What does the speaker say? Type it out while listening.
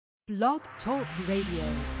Blog Talk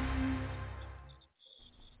Radio.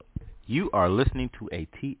 You are listening to a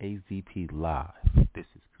TAZP Live. This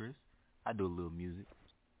is Chris. I do a little music.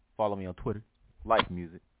 Follow me on Twitter. Life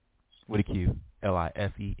Music. With a Q.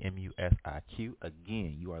 LIFEMUSIQ.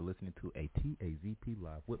 Again, you are listening to a TAZP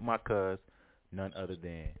Live with my cuz, none other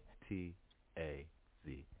than TAZ.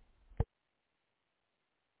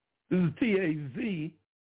 This is TAZ,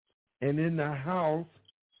 and in the house,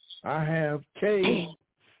 I have KC.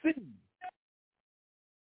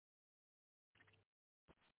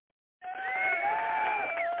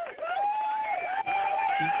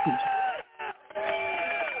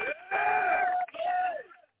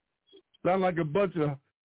 Sound like a bunch of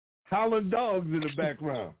howling dogs in the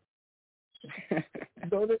background.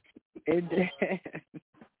 Don't it? It did.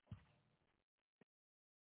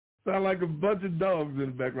 Sound like a bunch of dogs in the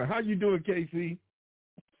background. How you doing, Casey?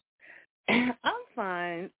 I'm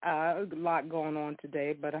fine. A lot going on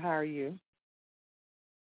today, but how are you?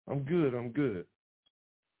 I'm good.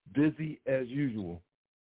 Busy as usual.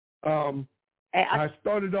 I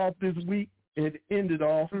started off this week and ended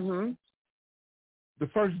off. Mm-hmm. The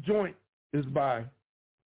first joint is by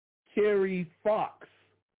Kerry Fox.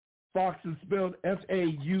 Fox is spelled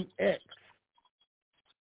F-A-U-X.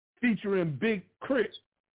 Featuring Big Crit.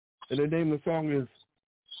 And the name of the song is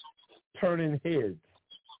Turning Heads.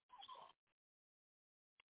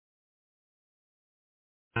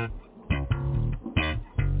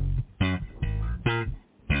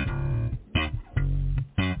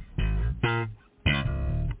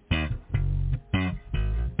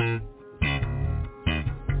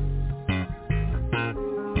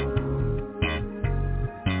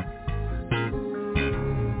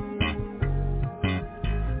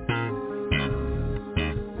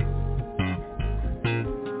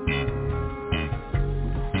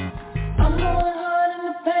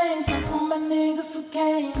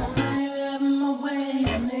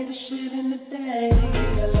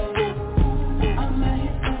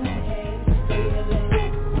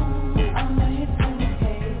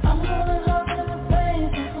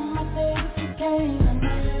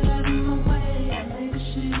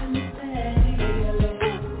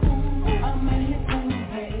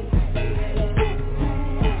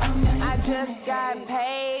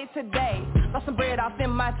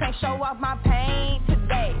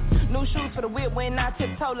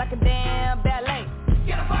 Like a damn ballet.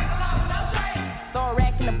 Get a fight on, no shame. Throw a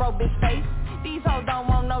rack in the broke bitch face. These hoes don't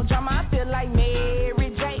want no drama. I feel like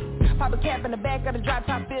Mary J. Pop a cap in the back of the drop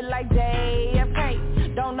top. Feel like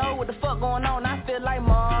JFK. Don't know what the fuck going on. I feel like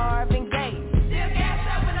Marvin Gaye. Still gas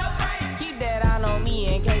up with no brakes. Keep that eye on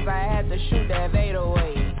me in case I had to shoot that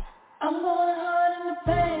 808. I'm going hard in the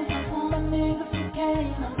paint. I pull my niggas who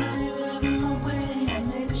came. I'm not having my way. I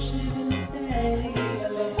made the shit in the day.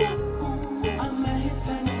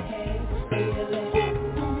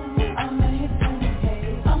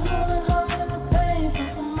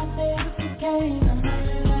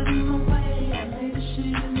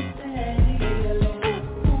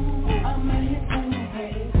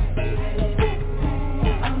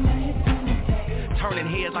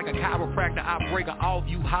 Like a chiropractor, I break her off,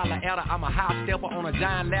 you holler at her. I'm a high stepper on a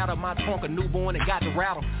giant ladder. My trunk a newborn and got the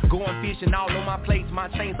rattle. Going fishing all on my plates. My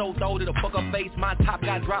chain so throw it'll fuck her face. My top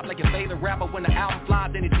got dropped like your favorite rapper. When the album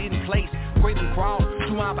flies, then it didn't place. Scrape and crawl,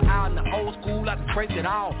 2 miles per hour in the old school. I can scrape it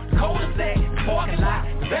all. The cul-de-sac, the parking lot,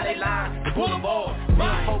 the valet line, the boulevard. Me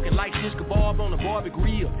poking like shish kebab on the barbie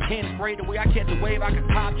grill. Can't spray the way I catch a wave. I can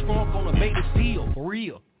pop trunk on a beta steel. For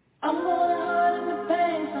real. I'm going hard in the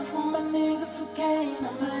paint, so for my niggas who came,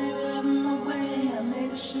 I'm not having my way, I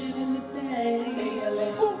made the shit in the day.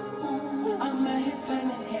 I'm out here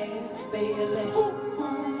turning heads,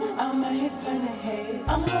 I'm out here turning heads.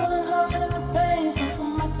 I'm going hard in the paint, so for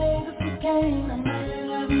my niggas who came, I'm not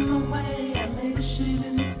having my way, I made the shit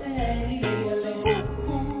in the day.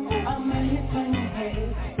 I'm out here turning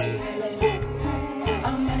heads,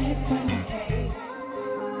 I'm out here turning heads.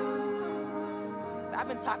 I've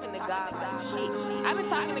been talking to God like shit. I've been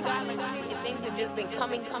talking to God like shit. Things have just been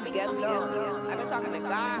coming together. I've been talking to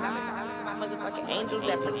God. I've been talking to my motherfucking angels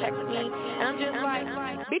that protect me. And I'm just like,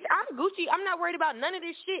 bitch, I'm Gucci. I'm not worried about none of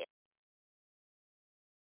this shit.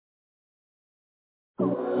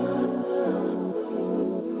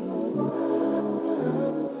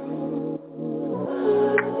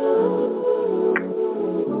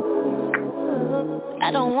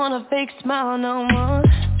 I don't want a fake smile no more.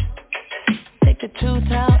 The truth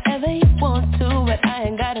however you want to, but I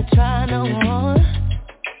ain't gotta try no more.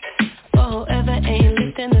 For whoever ain't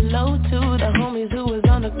lifting the load to the homies who was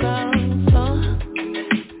on the ground floor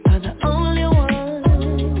are the only ones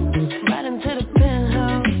riding to the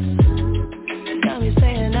penthouse. Got me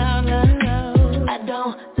saying out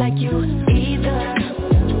like you either.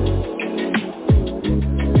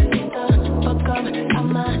 Get the fuck up out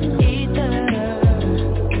my ether.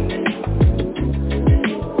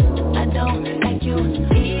 I don't like you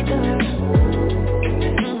either.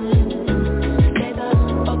 Stay the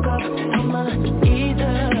fuck up out my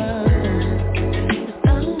ether.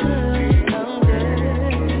 I'm good.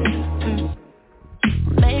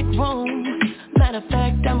 Make room. Matter of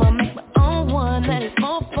fact, I'ma make my own one. That is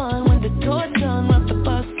more fun when the door's done. Run the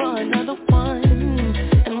bus for another one.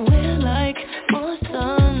 And we're like more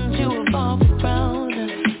sons. You evolve around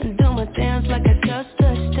and do my dance like I just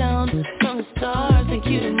touched down. From the stars, take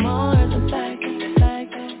you to Mars and back to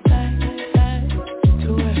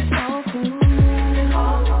where it's all cool.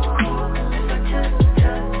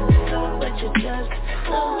 But you're just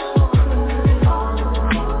so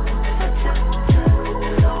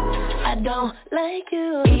I don't like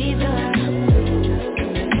you either.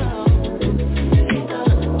 Get the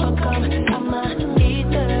fuck up out my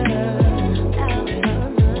ether.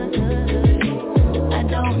 I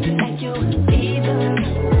don't like you either.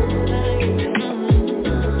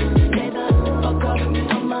 Stay the fuck up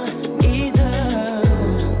out my ether.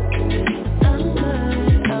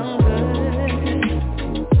 I'm good.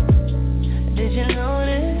 Did you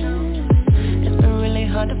notice? It's been really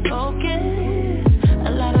hard to focus. A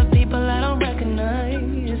lot of people I don't recognize.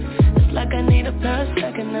 It's like I need a pair of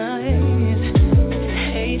second eyes.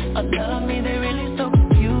 Hate or love me, they really so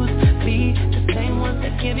confused. Be the same ones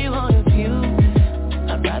that give you all your views.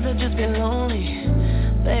 I'd rather just be lonely.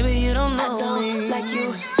 Baby, you don't know me. I don't like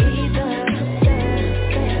you either.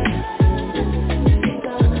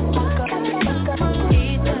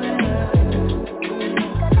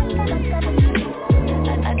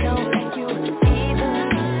 I don't like you either.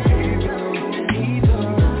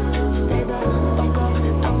 Stay the fuck up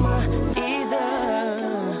out my either.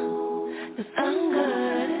 'Cause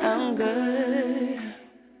I'm good.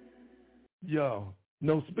 Yo,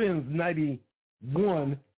 no spins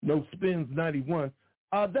 91. No spins 91.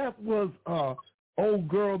 That was old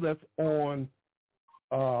girl that's on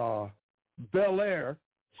Bel Air.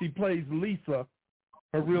 She plays Lisa.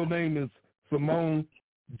 Her real name is Simone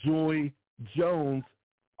Joy Jones.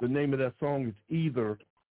 The name of that song is Either.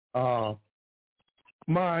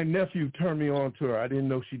 My nephew turned me on to her. I didn't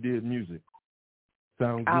know she did music.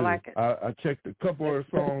 Sounds good. I like it. I checked a couple of her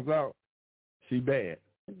songs out. She bad.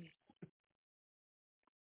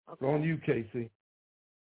 Okay. On you, Casey.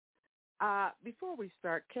 Before we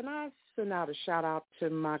start, can I send out a shout out to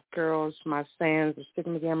my girls, my fans of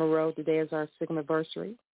Sigma Gamma Rho? Today is our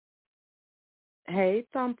Sigma-versary. Hey,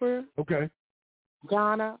 Thumper. Okay.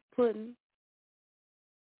 Donna, Puddin.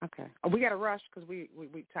 Okay. We got to rush because we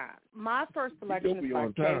timed. My first selection is by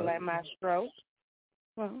Kayla Mastro.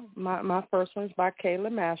 Well, my first one is by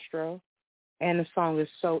Kayla Mastro, and the song is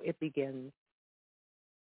So It Begins.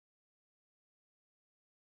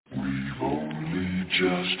 We've only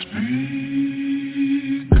just begun.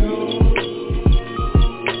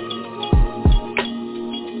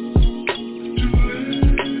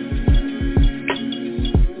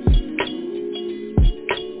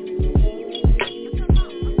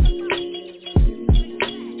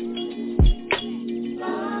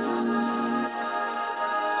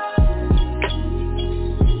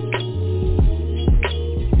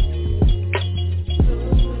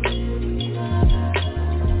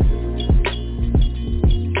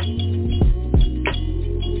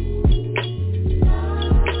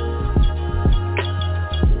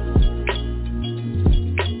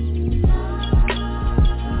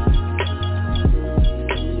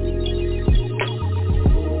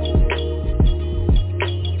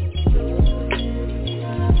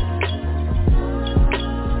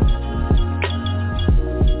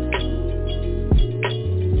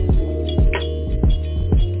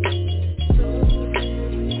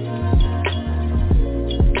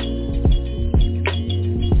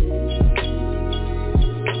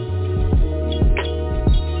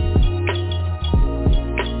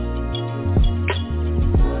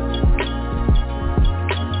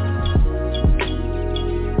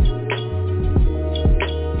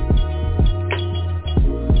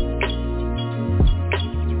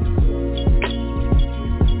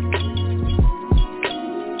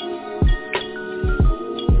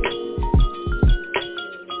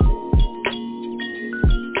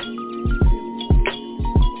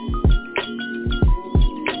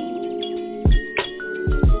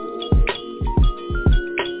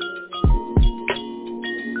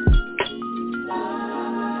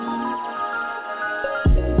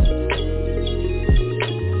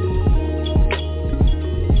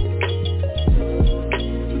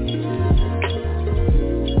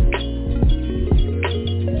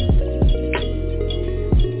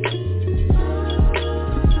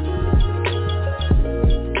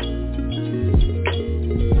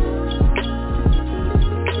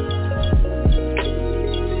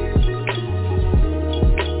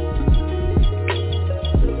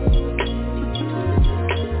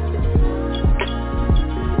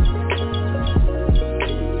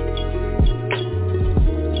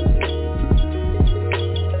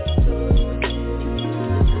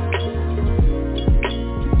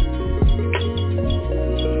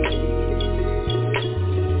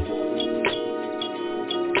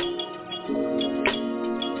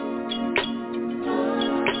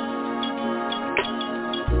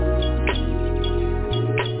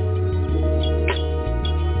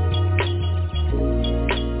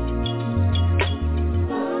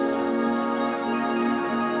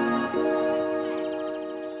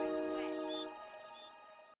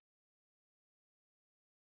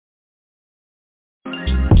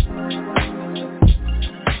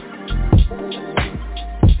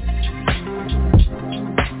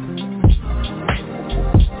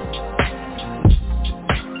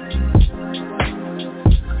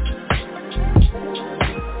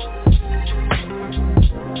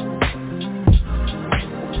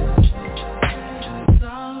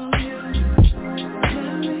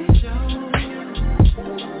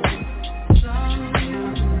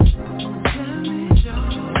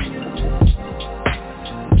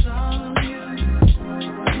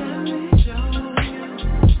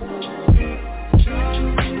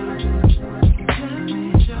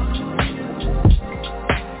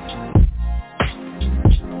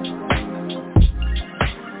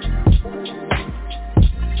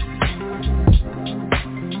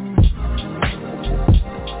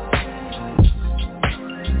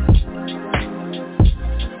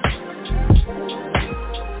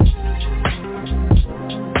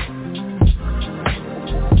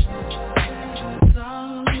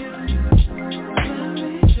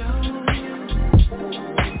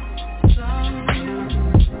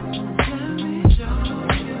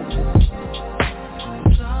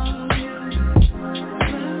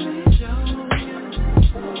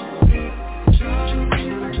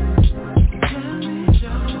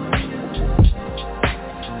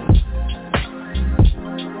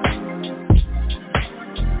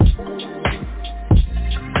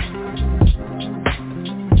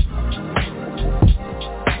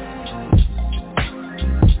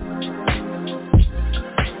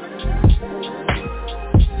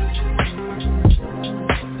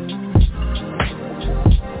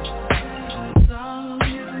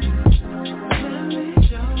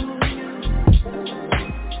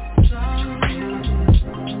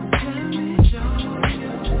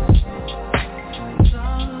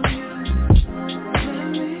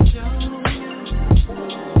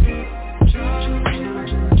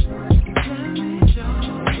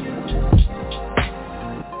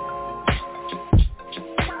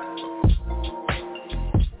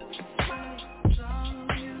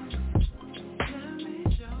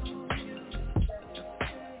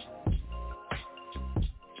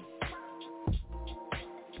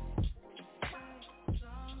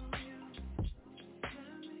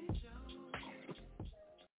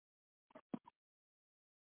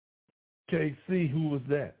 KC, who was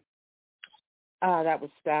that? That was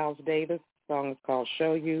Styles Davis. The song is called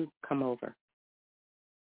Show You, Come Over.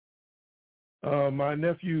 My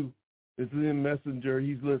nephew is in Messenger.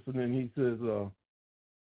 He's listening. He says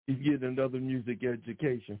he's getting another music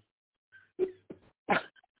education.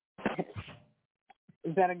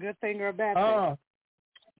 Is that a good thing or a bad thing?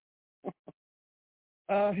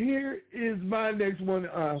 Here is my next one.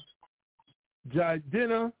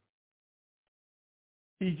 Jidena.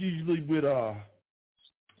 He's usually with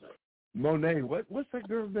Monet. What's that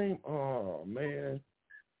girl's name? Oh man.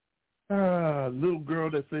 Little girl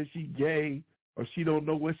that says she gay or she don't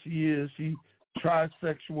know what she is. She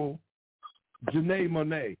trisexual. Janae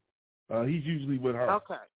Monet. He's usually with her.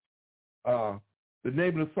 Okay. The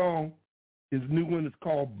name of the song, his new one is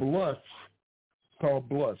called Blush. It's called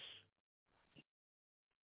Blush.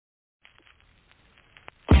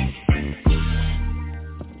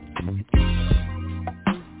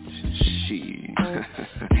 Shit.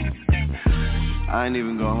 I ain't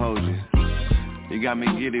even gonna hold you. You got me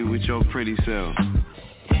giddy with your pretty self.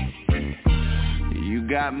 You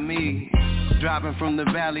got me driving from the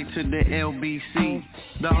valley to the LBC.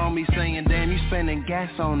 The homie saying, damn, you spending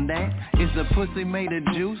gas on that. Is the pussy made of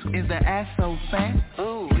juice? Is the ass so fat?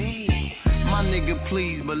 Ooh, my nigga,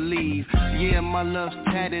 please believe. Yeah, my love's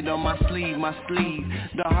tatted on my sleeve,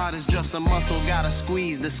 The heart is just a muscle, gotta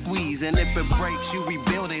squeeze the squeeze. And if it breaks, you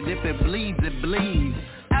rebuild it. If it bleeds, it bleeds.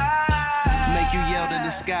 Make you yell to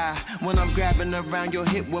the sky when I'm grabbing around your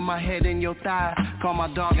hip with my head in your thigh. Call my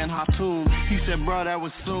dog in Hatum. He said, bro, that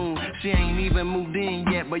was soon. She ain't even moved in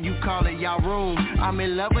yet, but you call it y'all room. I'm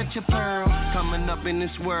in love with your pearl, coming up in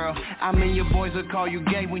this world. I mean, your boys will call you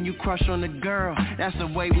gay when you crush on the girl. That's the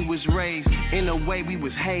way we was raised, in the way we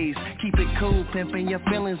was hazed. Keep it cool, pimpin', your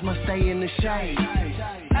feelings must stay in the shade.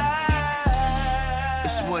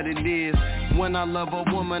 It's what it is. When I love a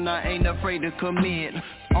woman, I ain't afraid to commit.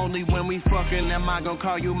 Only when we fucking am I gon'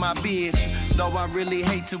 call you my bitch. Though I really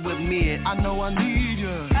hate to admit, I know I need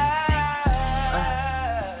you.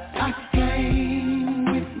 I came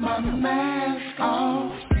with my mask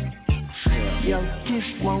off. Your kiss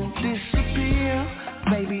won't disappear.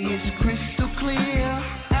 Baby, it's crystal clear.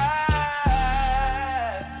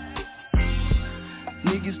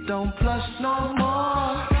 Niggas don't plush no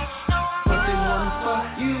more, but they wanna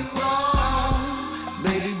fuck you wrong.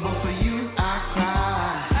 Baby, but for you I cry.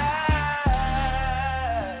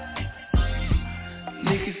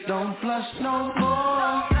 Niggas don't plush no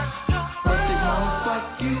more, but they wanna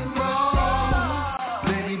fuck you wrong.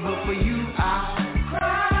 Baby, but for you I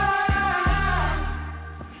cry.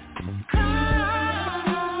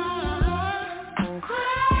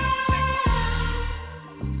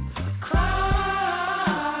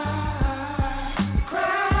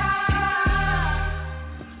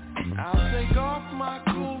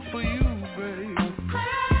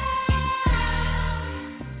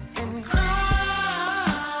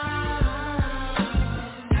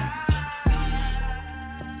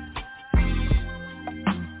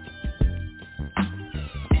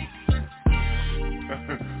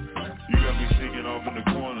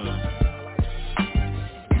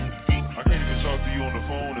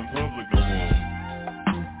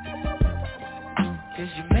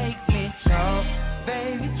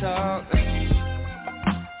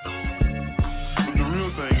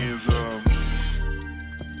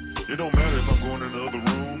 It don't matter if I'm going in the other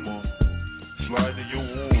room or sliding in your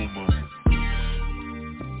womb,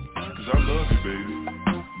 'cause I love you, baby.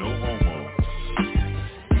 No homo.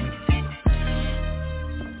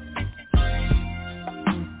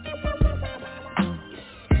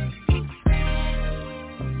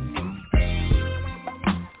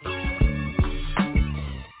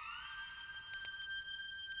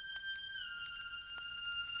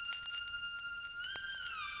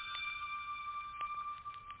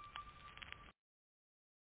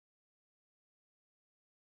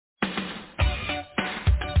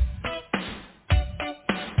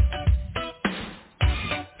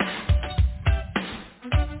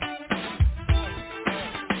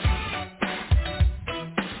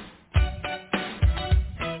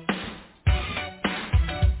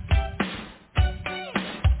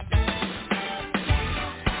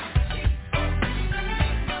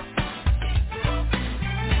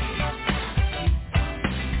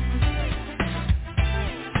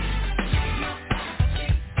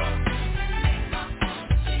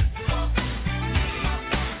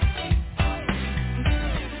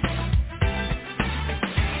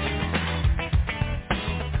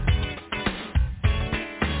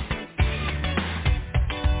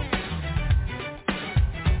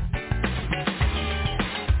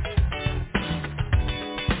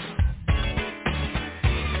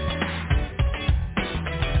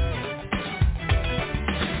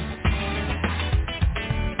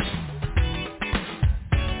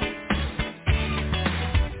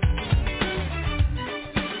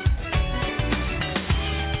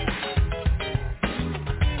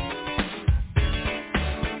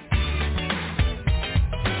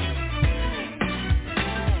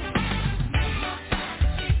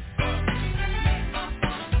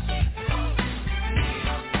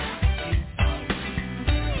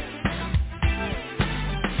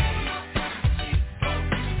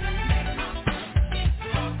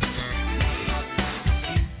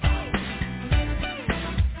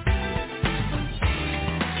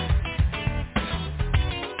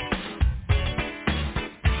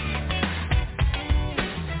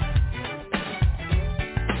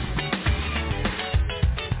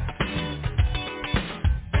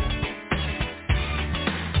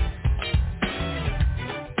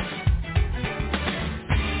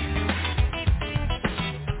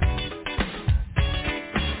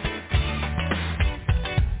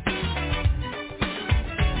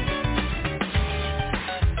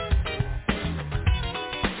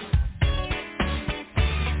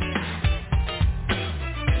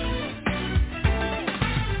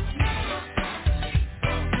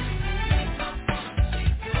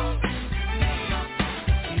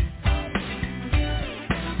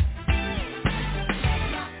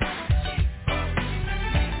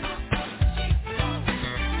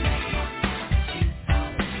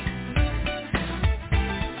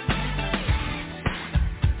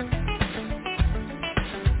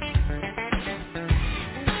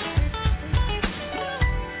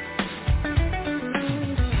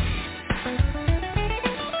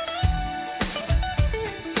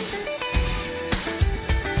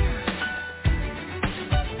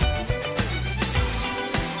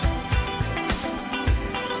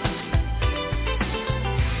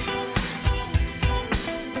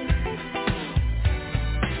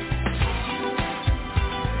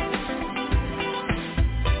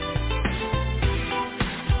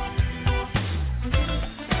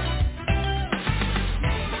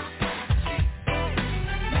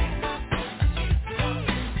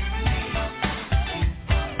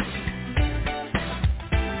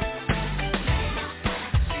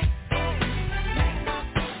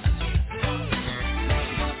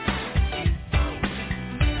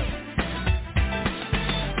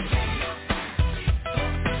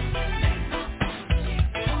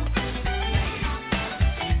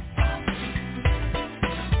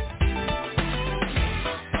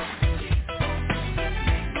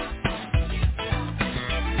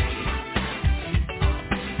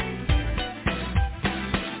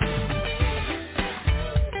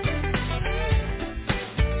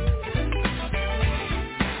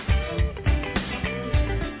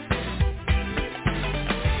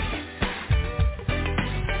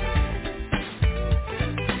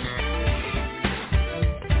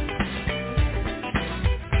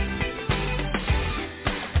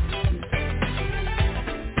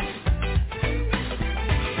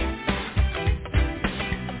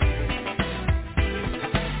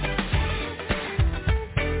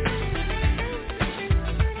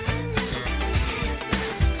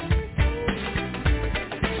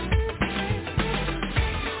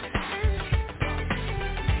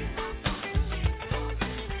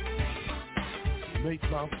 Make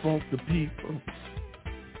my funk the P-Funk.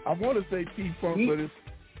 I want to say P-Funk, but it's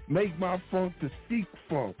Make my funk the Chic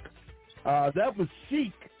Funk. That was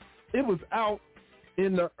Chic. It was out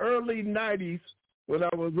in the early 90s when I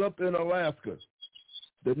was up in Alaska.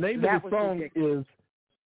 The name of the song is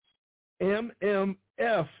MMFTCF.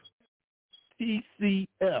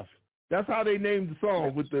 That's how they named the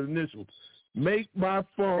song with the initials. Make my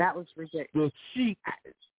funk that was ridiculous. The Chic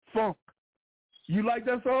Funk. You like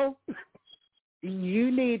that song?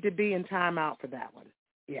 You need to be in timeout for that one.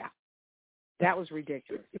 Yeah. That was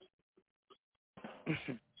ridiculous.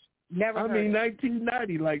 Never heard it.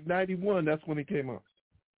 1990, like 91, that's when it came out.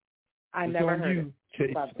 I never heard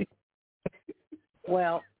it.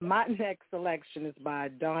 Well, my next selection is by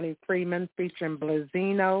Donnie Freeman featuring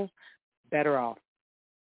Blazino, Better Off.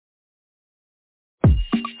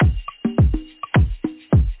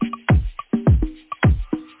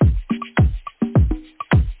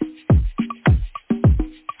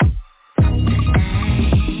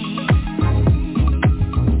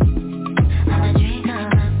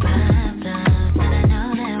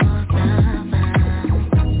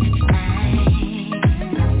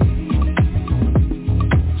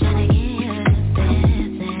 Tryna get you this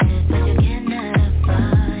business, but you cannot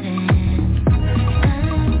afford it.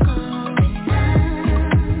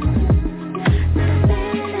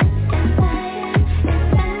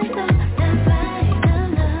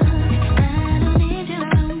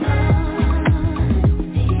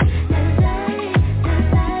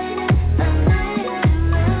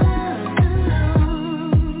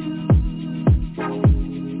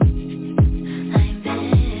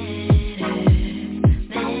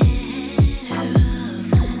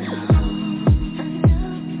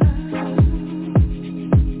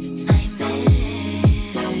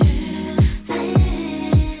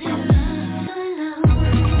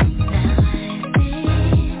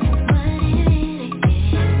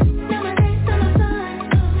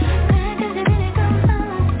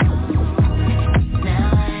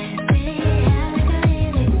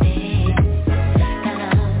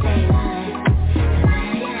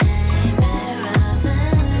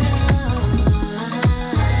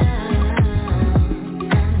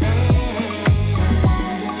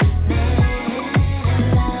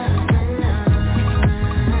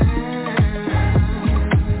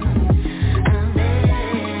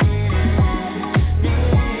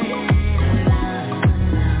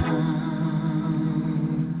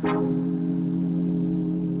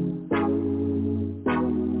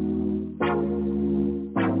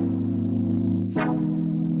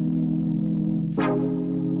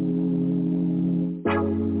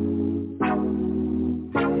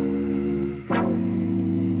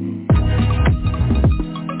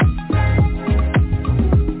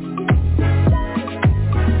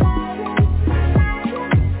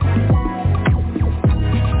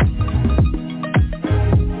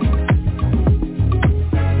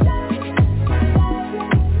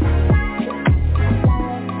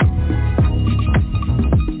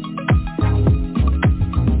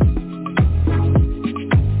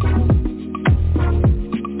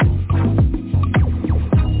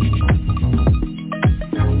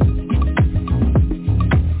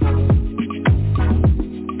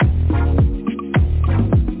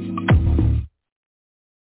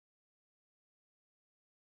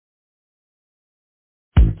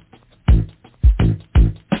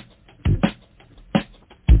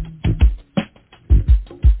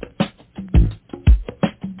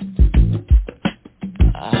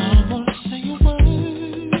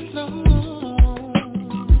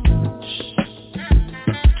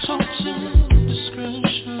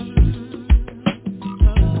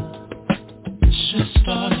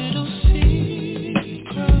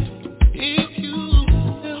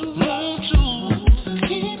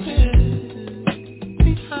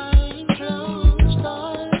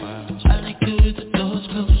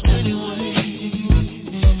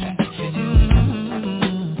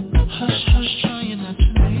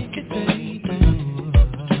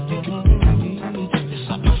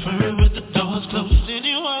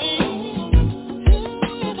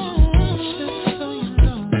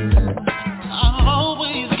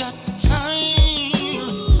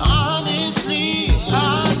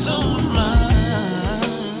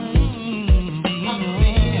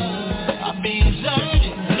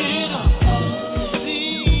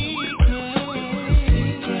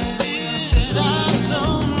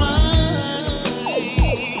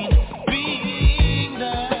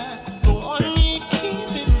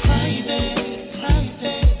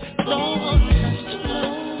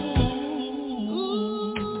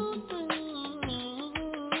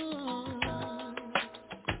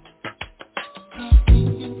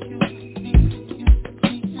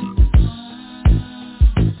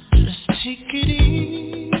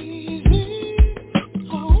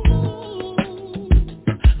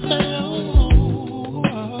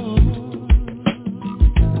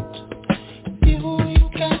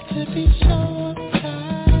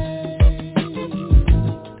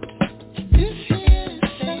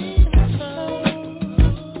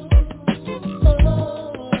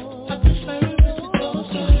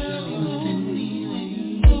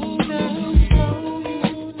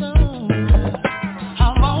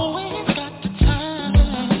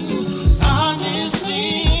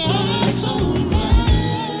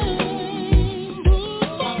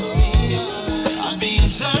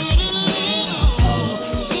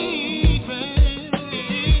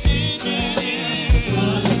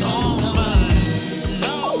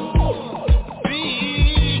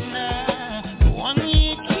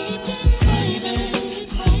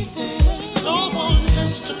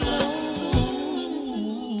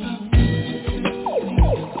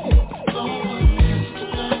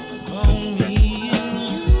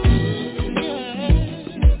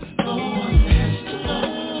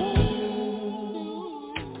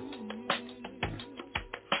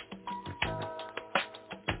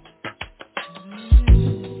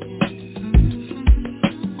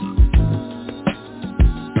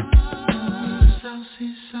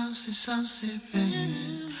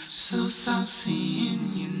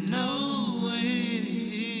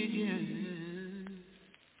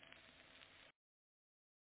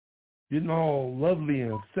 getting all lovely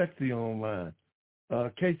and sexy online.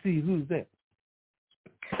 KC, who's that?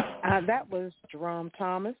 That was Jerome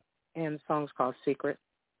Thomas, and the song's called Secret.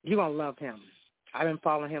 You're going to love him. I've been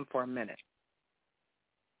following him for a minute.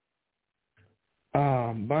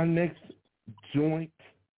 My next joint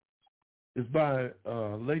is by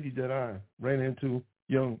a lady that I ran into,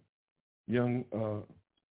 young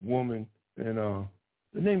woman, and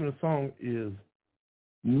the name of the song is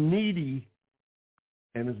Needy,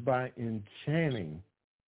 and it's by Enchanting.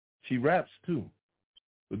 She raps too,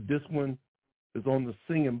 but this one is on the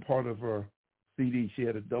singing part of her CD. She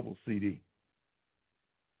had a double CD.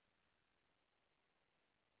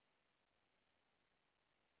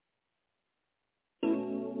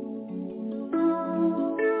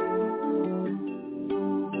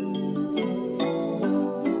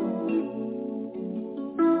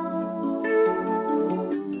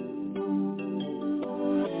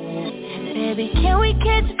 Baby, can we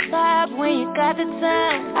catch a vibe when you got the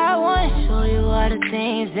time? I wanna show you all the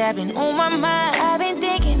things that been on my mind. I've been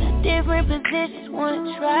thinking of different positions,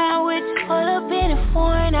 wanna try with you. Pull up in a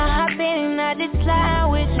foreign, I hop in and I just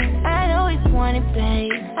slide with you. I know it's wanted,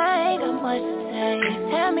 babe, I ain't got much to say.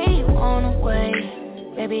 Tell me you on the way,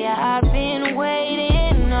 baby, I've been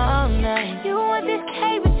waiting all night. You want this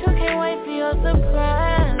cake, but you can't wait for your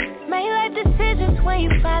surprise. Make life decisions when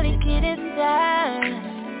you finally get inside.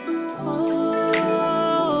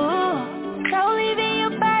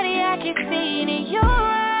 I can see it in your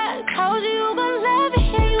eyes. Told you you gon' love it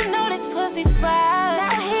here, you know this pussy fried.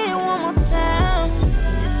 Now hit it one more time.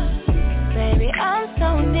 Baby, I'm so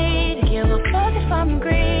needy. Give a fuck if I'm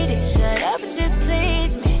greedy. Shut up and just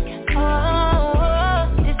please me.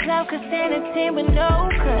 This love could stand a 10 with no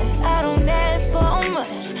crush. I don't ask for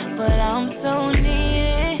much, but I'm so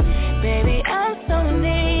needy. Baby, I'm so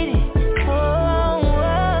needy.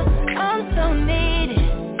 I'm so needy.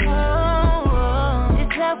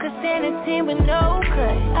 Could stand a 10 with no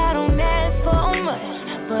crush. I don't ask for much,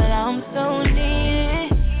 but I'm so needy.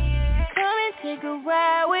 Come and take a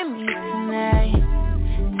ride with me tonight.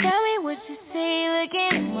 Tell me what you see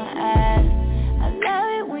looking in my eyes. I love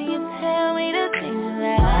it when you tell me the things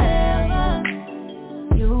like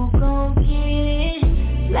you gon' get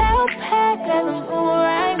it. Loud pack like I'm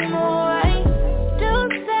alright. Do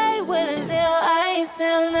say with a little I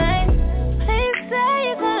sound nice. Please say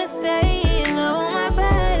you're gonna stay.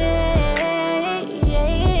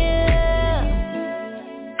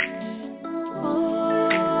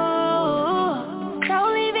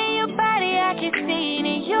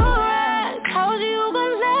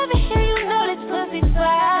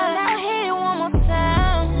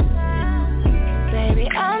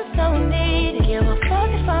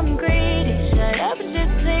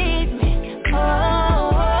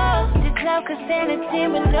 Stand a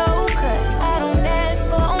 10 with no cut. I don't ask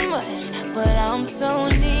for much, but I'm so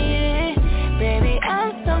needy. Baby,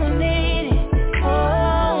 I'm so needy.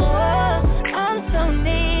 I'm so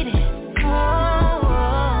needy.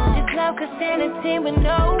 This love could stand a 10 with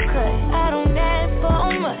no cut. I don't ask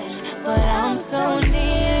for much, but I'm so needy.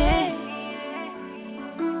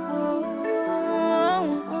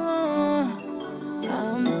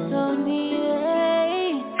 I'm so needy.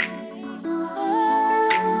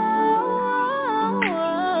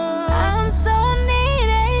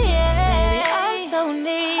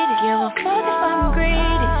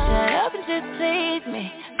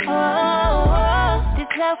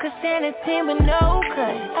 This love could stand a 10 with no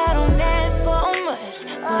cut. I don't ask for much,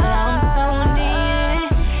 but I'm so needy.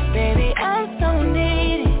 Baby, I'm so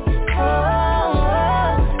needy.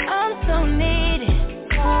 I'm so needy.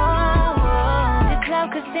 This love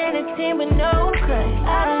could stand a 10 with no cut.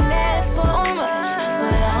 I don't ask for much,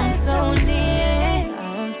 but I'm so needy.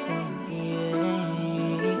 I'm so needy.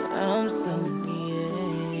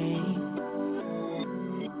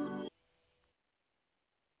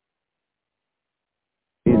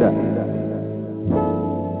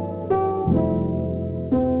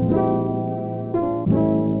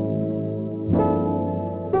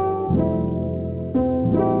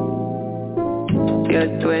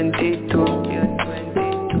 You're 22,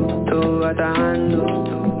 two what I handle.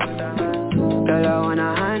 Girl, I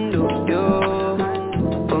wanna handle you.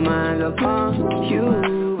 Put my hands upon you,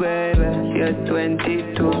 baby. You're 22,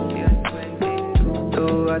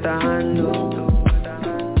 two what I handle.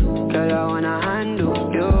 Girl, I wanna handle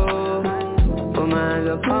you. Put my hands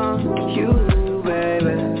upon you,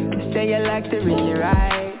 baby. Say you like to really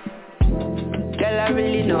ride. Girl, I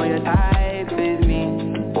really know your type is me.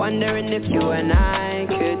 Wondering if you and I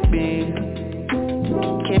could be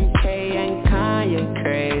Kim K and Kanye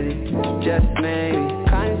crazy. Just maybe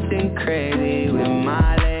constant crazy with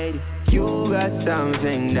my lady. You got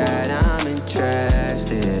something that I'm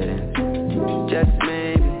interested in. Just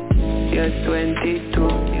maybe, you're 22.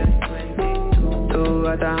 Do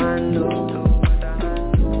what I handle.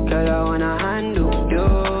 Girl, I wanna handle you.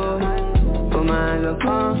 Put my hands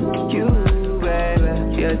upon you, baby.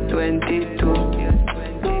 You're 22.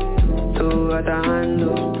 Do what I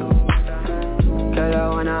handle. Girl, I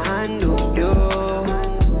wanna handle you.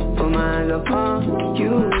 Put my hands upon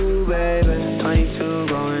you, baby. 22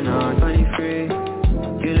 going on 23.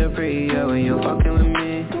 You look prettier when you're fucking with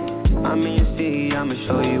me. I mean, see, I'ma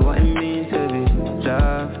show you what it means to be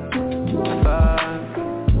loved.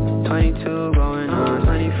 22 going on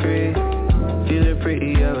 23. You look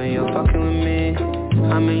prettier when you're fucking with me.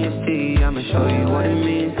 I mean, see, I'ma show you what it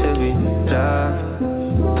means to be loved.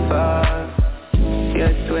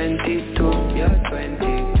 You're 22.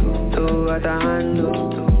 Do what I handle.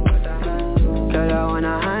 Girl, I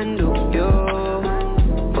wanna handle you.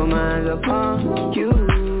 Put my hands upon you,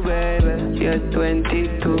 baby. You're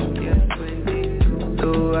 22.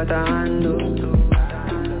 Do what I handle.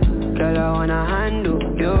 Girl, I wanna handle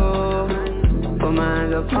you. Put my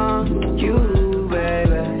hands upon you,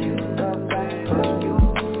 baby.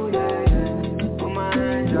 Put my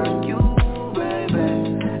hands on you, baby.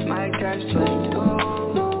 My cash 22.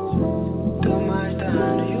 Too much to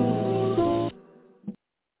handle you.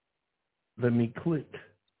 Let me click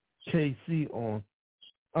KC on.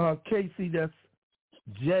 KC, that's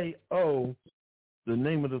J-O. The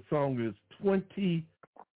name of the song is 22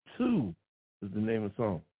 is the name of the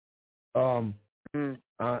song.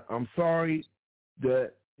 I'm sorry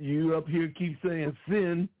that you up here keep saying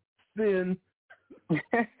sin.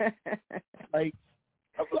 Like,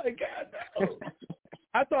 I'm like, God,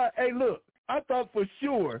 no. I thought for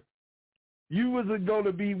sure you wasn't going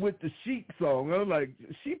to be with the Chic song. I was like,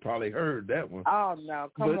 she probably heard that one. Oh,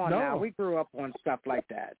 no. Come on now. We grew up on stuff like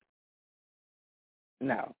that.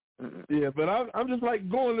 No. Mm-mm. Yeah, but I'm just like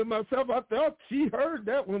going to myself. I thought she heard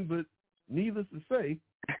that one, but needless to say,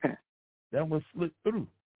 that one slipped through.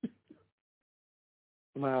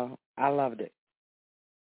 Well, I loved it.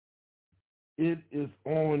 It is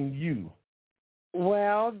on you.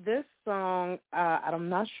 Well, this song, I'm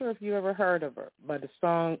not sure if you ever heard of her, but the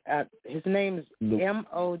song, his name is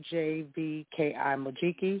Mojvki,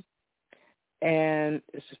 Mojiki, and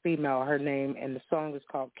it's a female, her name, and the song is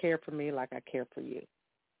called Care for Me Like I Care for You.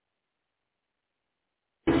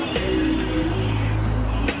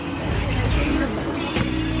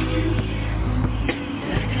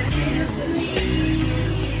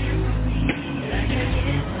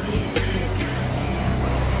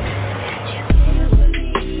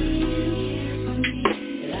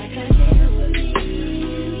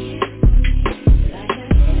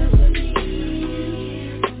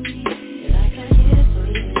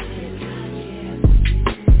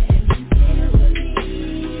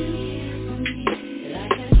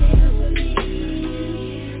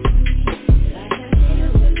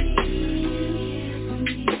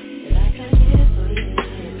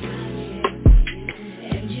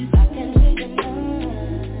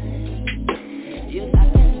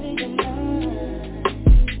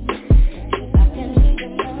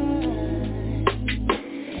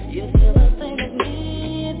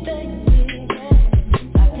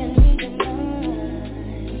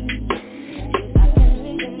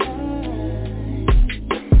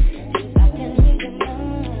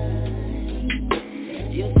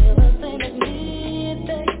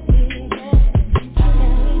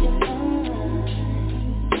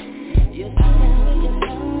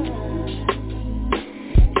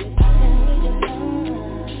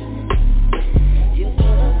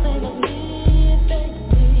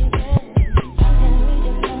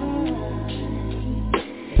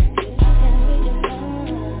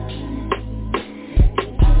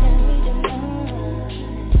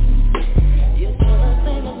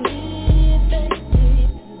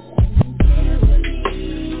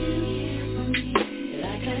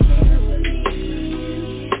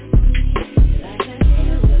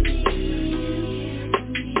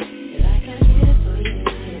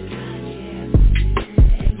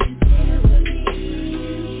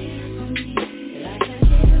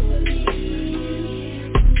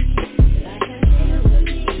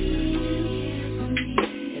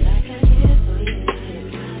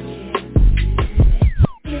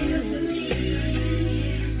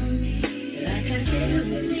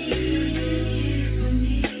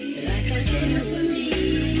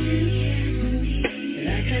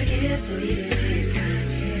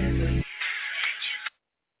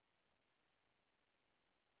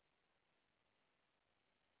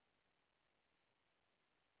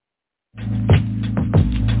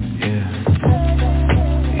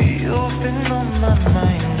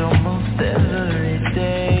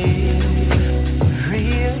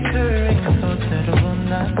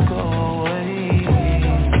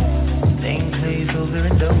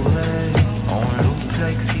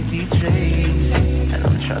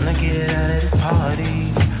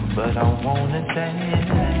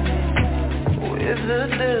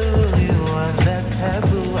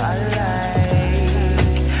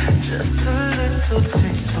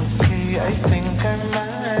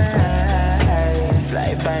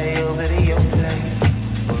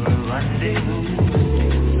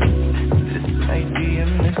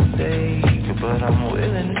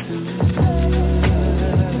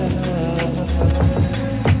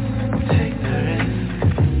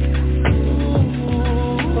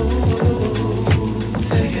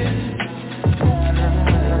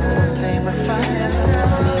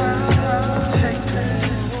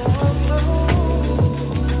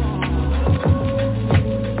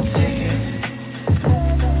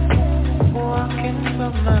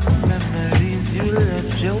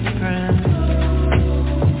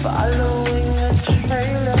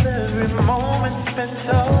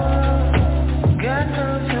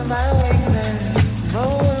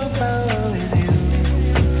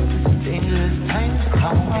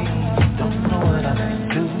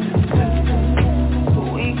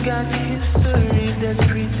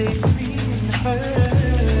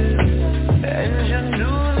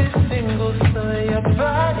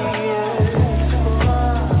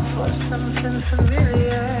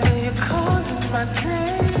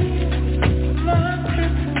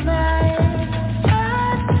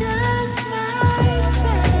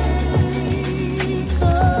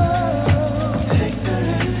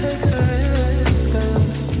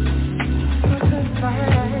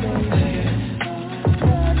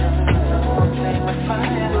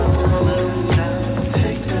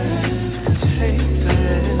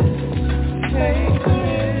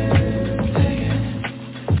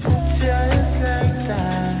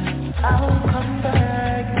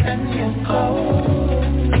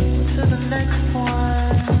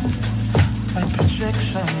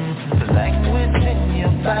 emotions, the language in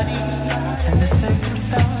your body, and the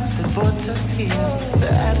circumstance that brought us here. The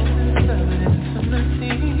absence of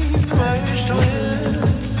intimacy, merged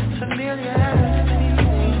with familiarity.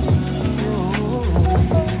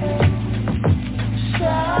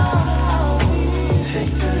 Shall we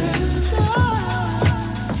take this?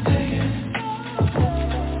 Take it.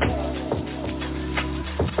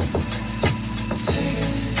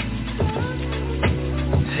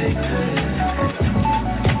 Take this.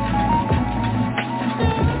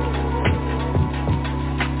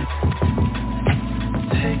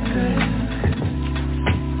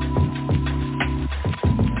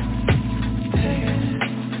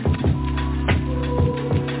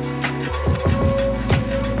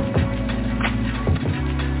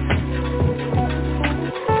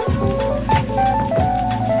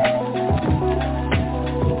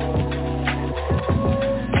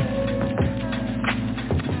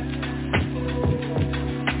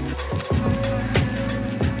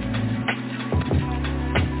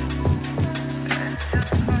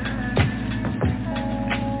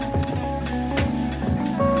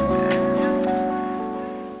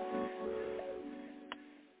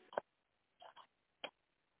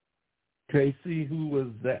 KC, who was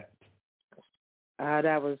that?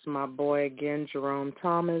 That was my boy again, Jerome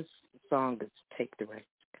Thomas. The song is Take the Risk.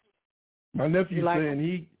 My nephew's like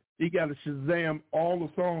saying he got to Shazam all the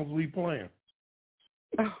songs we playing.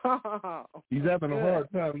 Oh, he's having good. a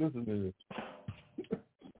hard time listening to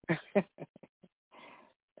this.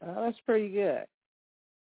 Oh, that's pretty good.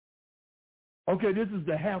 Okay, this is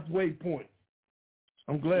the halfway point.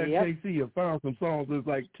 I'm glad KC have found some songs that's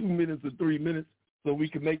like 2 minutes or 3 minutes so we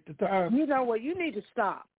can make the time. You know what? You need to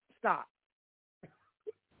stop. Stop.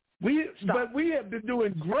 But we have been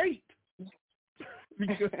doing great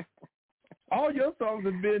because all your songs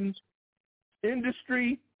have been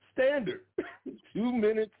industry standard. 2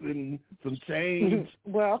 minutes and some change.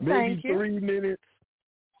 Well, maybe thank you. 3 minutes.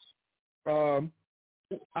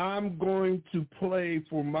 I'm going to play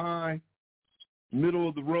for my middle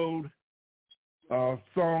of the road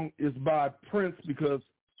song is by Prince because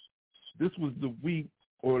this was the week,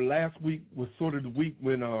 or last week was sort of the week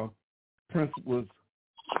when Prince was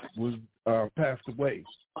passed away.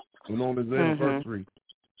 And on his anniversary,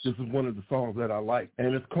 this is one of the songs that I like.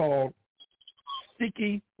 And it's called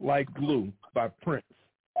Sticky Like Glue by Prince.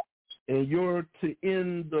 And your to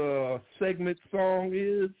end the segment song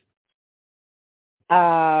is?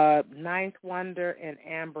 Ninth Wonder and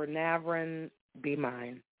Amber Navran, Be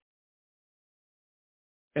Mine.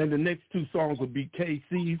 And the next two songs will be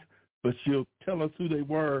KC's, but she'll tell us who they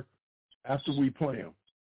were after we play them.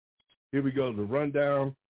 Here we go, the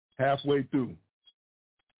rundown halfway through.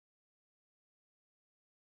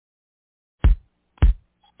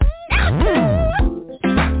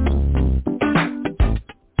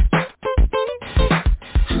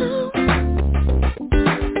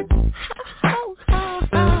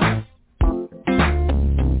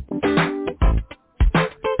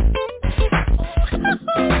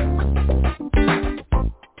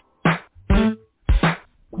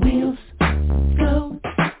 Wheels go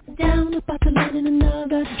down, about to land in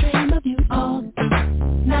another dream of you all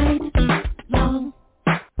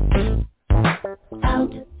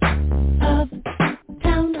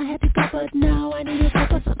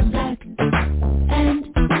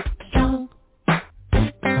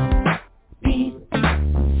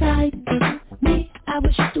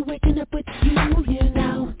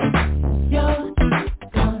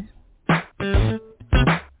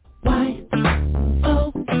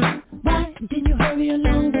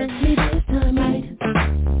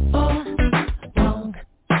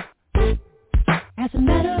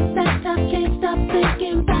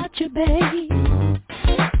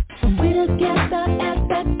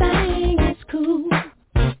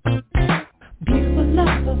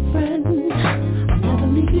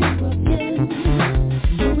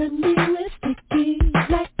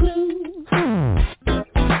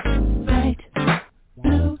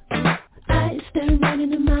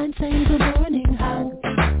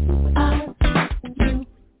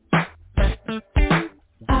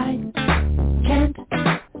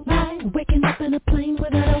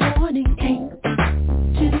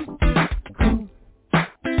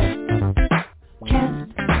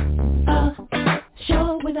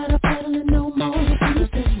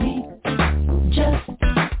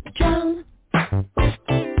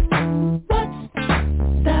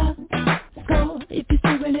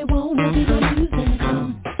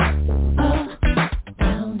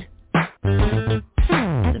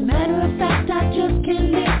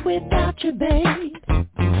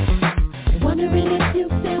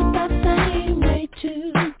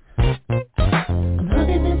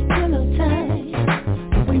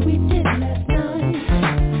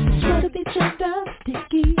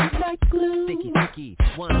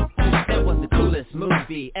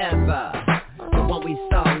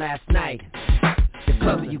last night. The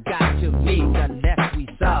closer you got to me, the less we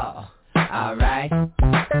saw. Alright.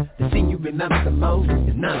 The thing you remember the most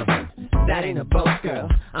is none of them. That ain't a boast, girl.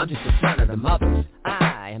 I'm just the son of the mothers.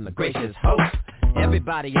 I am the gracious host.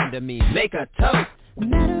 Everybody under me, make a toast.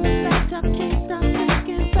 Matter of fact, I can't stop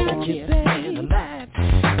thinking about you, baby.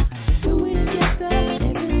 Do it just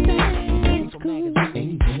everything. It's cool.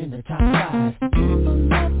 Ain't even in the top 5.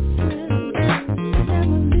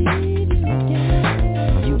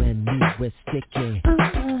 You and me, we're sticky.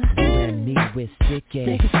 You and me, we're sticky.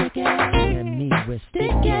 You and me, we're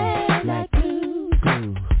sticky. Like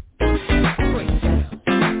glue. Break down.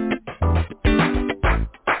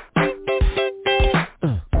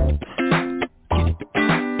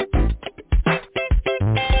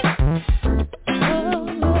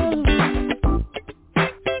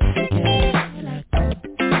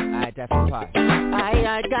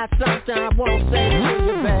 I got something I wanna say to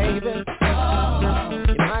you, baby.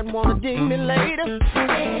 You might wanna dig me later.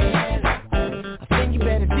 I think you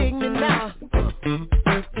better dig me now.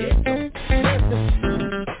 Listen.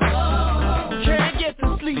 Can't get to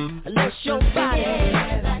sleep unless your body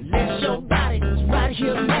is right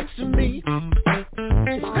here next to me.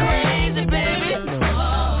 It's crazy, baby.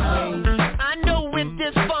 I know it's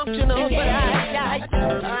dysfunctional, but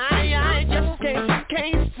I just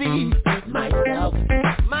can't see myself with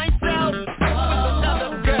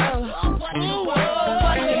another girl. What in the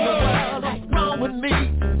world is wrong with me?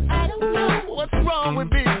 I don't know what's wrong with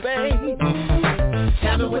me, baby.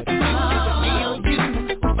 Tell me what's wrong with me on you.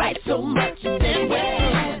 We fight so much and then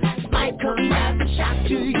well, might come as a shock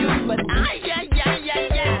to you, but I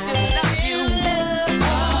love you.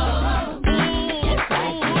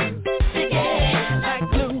 Yes, I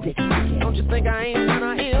do. Don't you think I ain't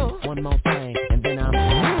gonna heal? One more thing, and then I'm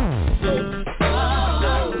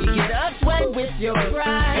you get up sweat with your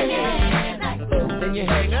pride, then you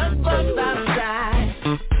hang up bumps outside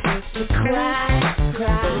to cry.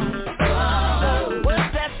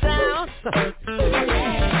 What's that sound?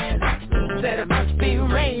 Said it must be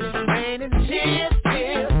raining tears.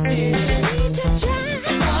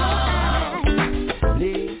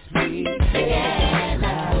 Please,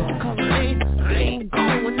 cause I ain't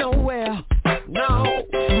going nowhere. No.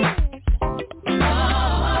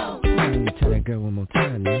 Tell that girl one more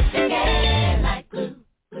time, man.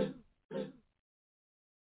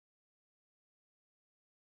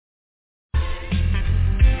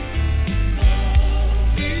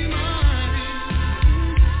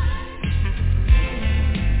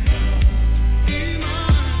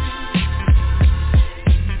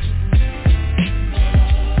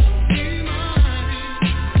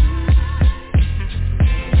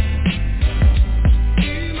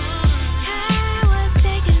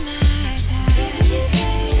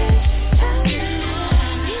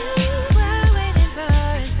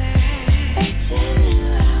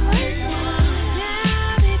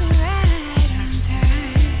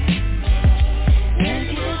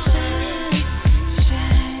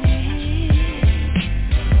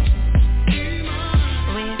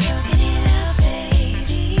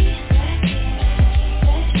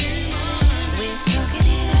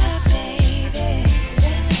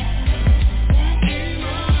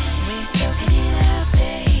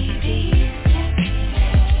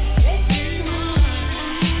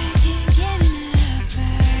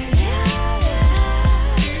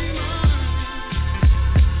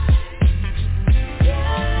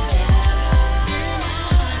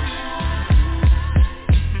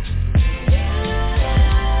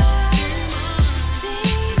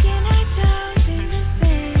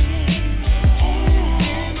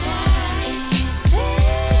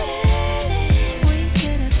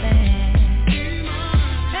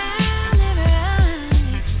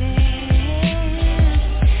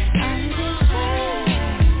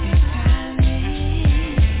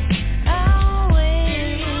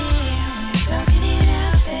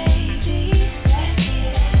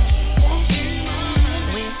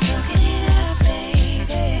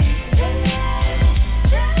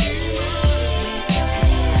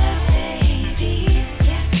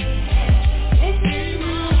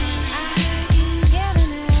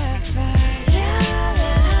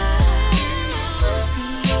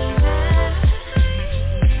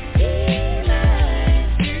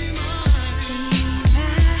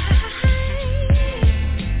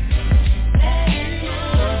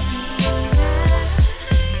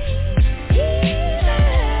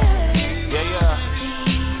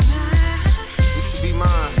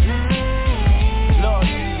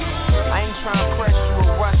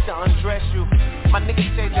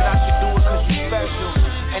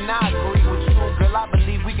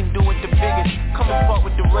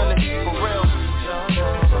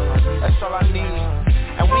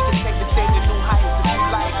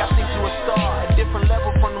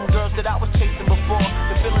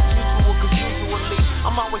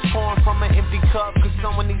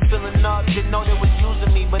 someone needs filling up. Didn't know they was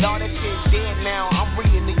using me, but all that shit's dead now. I'm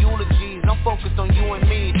reading the eulogies, I'm focused on you and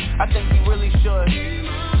me. I think we really should.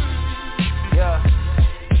 Yeah,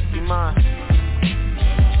 be mine.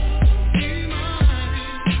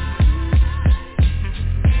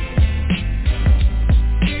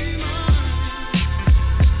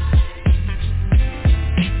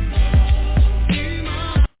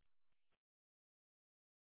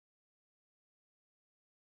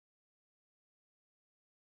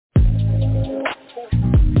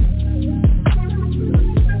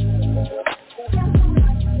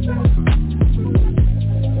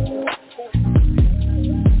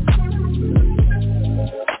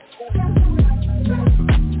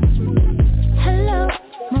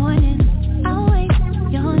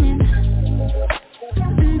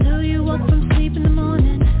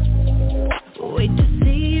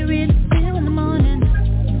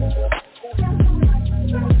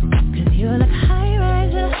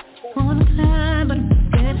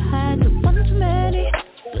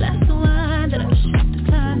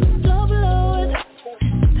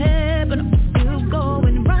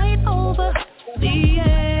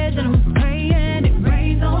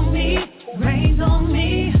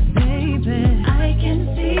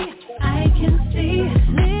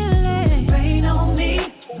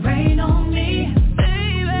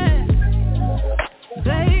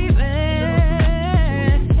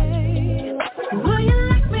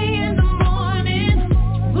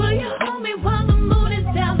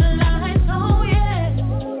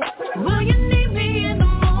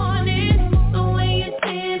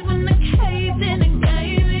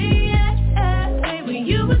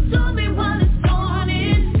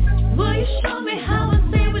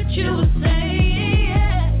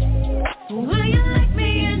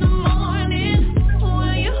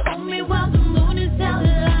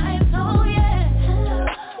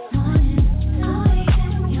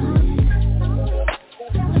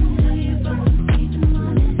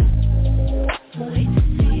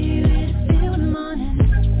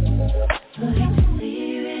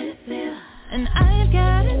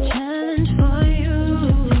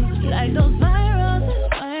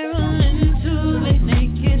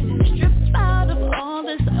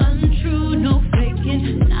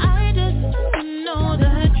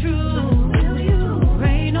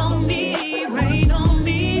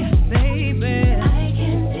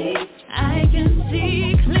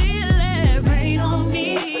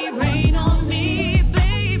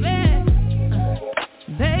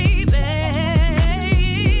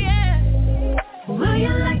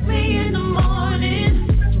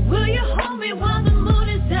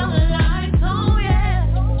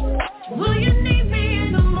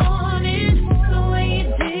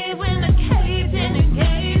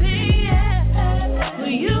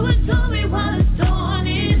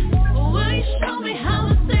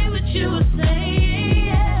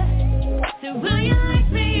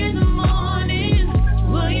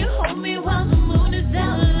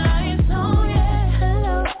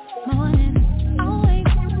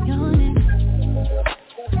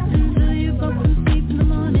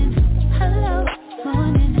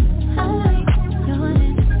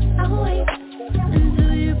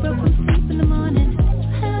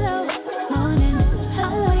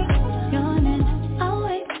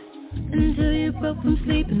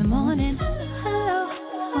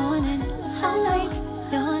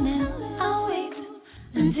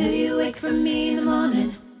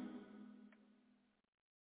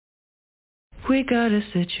 We got a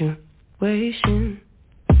situation.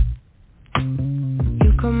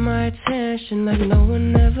 You caught my attention like no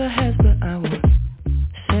one ever has, but I won't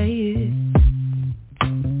say it.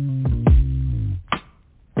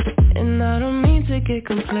 And I don't mean to get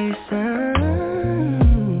complacent,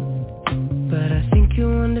 but I think you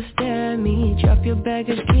understand me. Drop your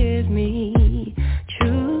baggage, give me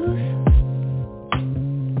truth.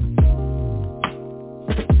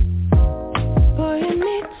 Boy, you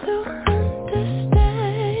need to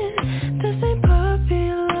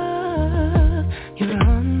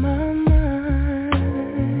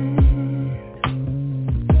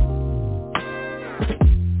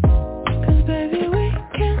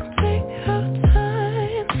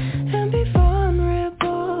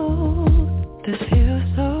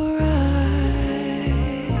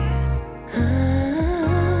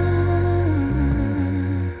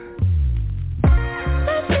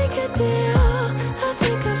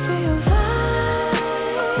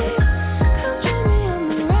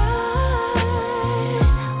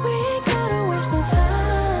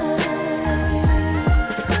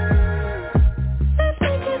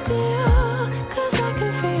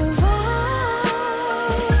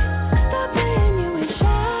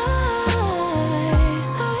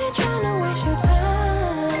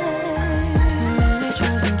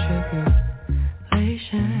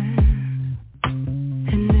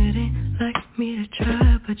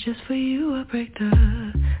just for you I break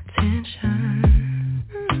the tension.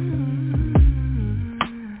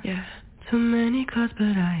 Yeah, too many cards but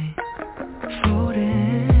I ain't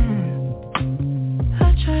folding.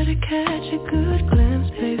 I try to catch a good glimpse,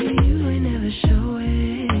 baby, you ain't never show it.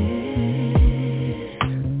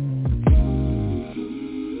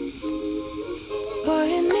 Boy,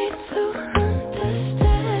 you need to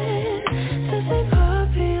understand, this ain't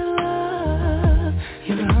puppy love,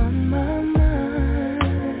 you're on my mind.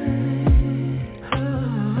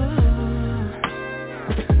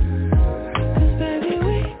 Cause baby,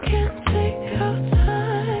 we can take our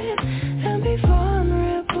time and be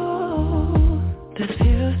vulnerable. This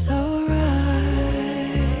feels so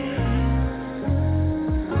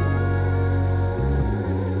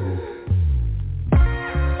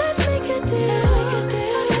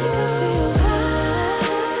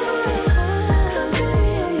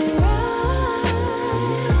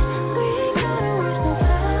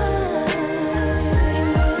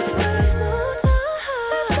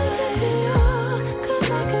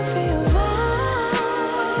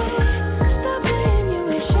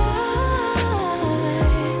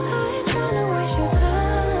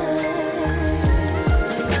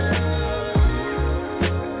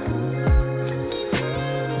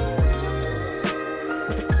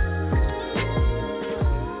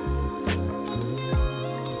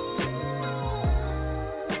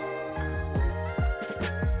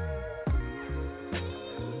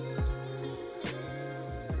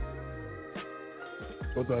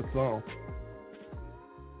What's that song?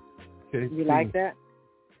 Okay, you like that?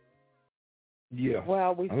 Yeah.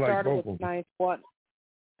 Well, we started like with Ninth Wonder.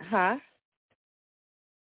 Huh?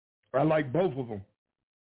 I like both of them.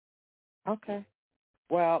 Okay.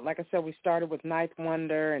 Well, like I said, we started with Ninth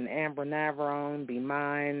Wonder and Amber Navarone, Be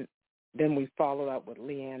Mine. Then we followed up with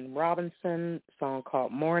Leanne Robinson, a song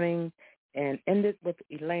called Morning, and ended with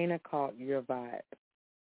Elena called Your Vibe.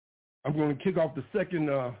 I'm going to kick off the second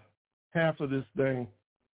half of this thing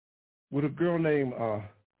with a girl named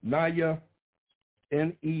Naya,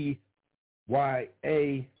 N-E-Y-A.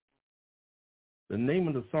 The name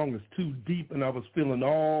of the song is Too Deep, and I was feeling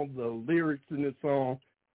all the lyrics in this song.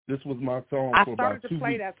 This was my song for about 2 weeks. I started to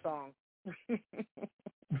play that song.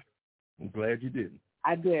 I'm glad you didn't.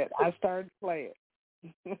 I did. I started to play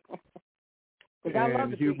it. And I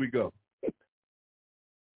love here we go.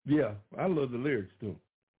 Yeah, I love the lyrics too.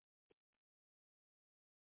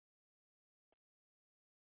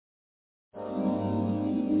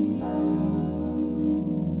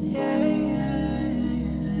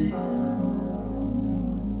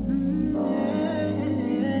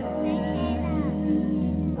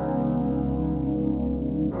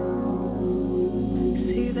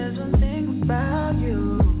 About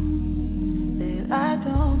you that I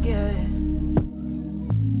don't get,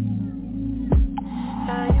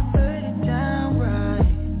 how you put it down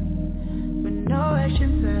right with no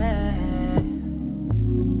action back.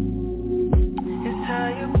 It's how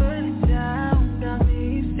you put it down, got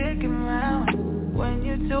me sticking around. When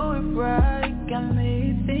you do it right, got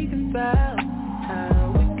me thinking about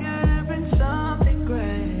how we could have been something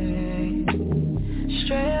great,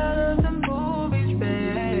 straight out of the movies,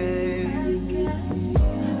 babe.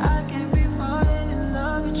 I can't be falling in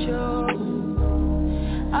love with you.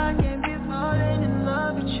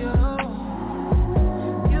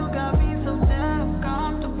 You got me so damn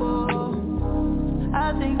comfortable.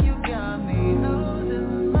 I think you got me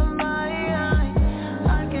losing my mind.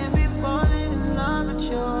 I can't be falling in love with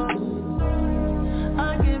you.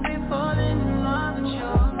 I can't be falling in love with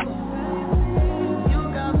you. You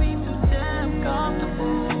got me so damn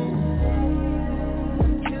comfortable.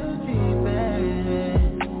 You be bad.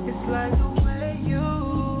 It's like the way you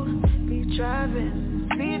be driving,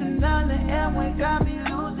 speeding down the airway, got me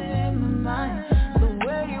losing my mind. The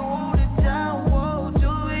way you hold it down, whoa,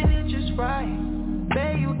 doing it just right.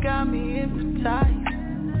 Babe, you got me hypnotized.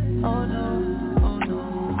 Oh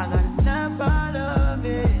no, I gotta snap out of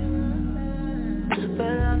it, but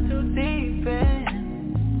I'm too deep in.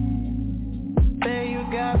 Babe, you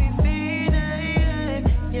got me feeling,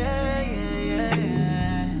 yeah.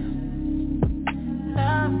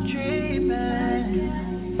 I'm dreaming.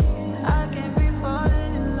 I can't be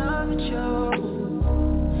falling in love with you.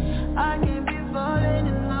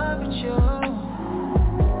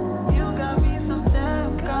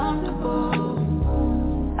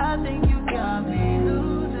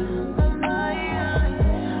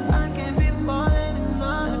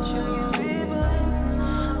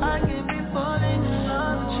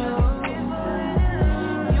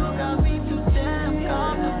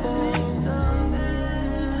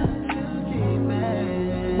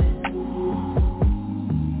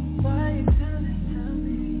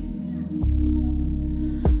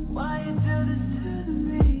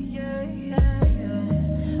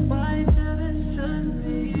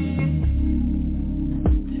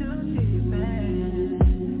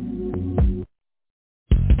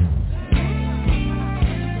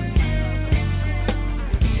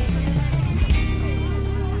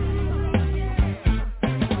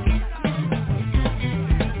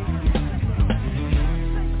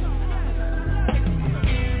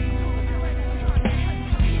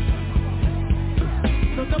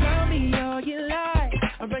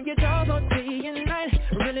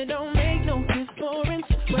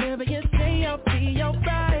 whatever you say, I'll be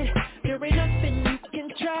alright. There ain't nothing you can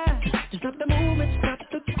try. Just stop the movement, stop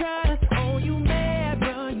the cry. Oh, you mad,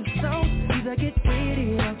 bro, you so. Either get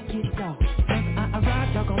ready or get low. I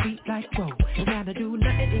ride, y'all gon' beat like whoa. You gotta do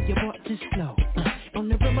nothing if you bought this flow. On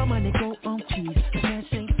the room, my money go on keys. Cash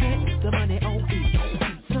ain't set, the money on beat.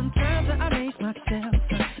 Sometimes I amaze myself.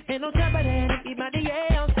 And on top of that, everybody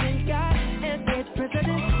else thank God. And this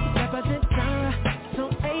president represents time. So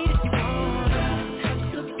hate if you want.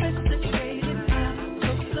 So sophisticated,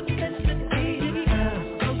 so sophisticated,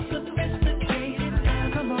 so sophisticated.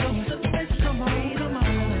 Come on, come on, come on.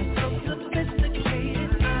 So sophisticated,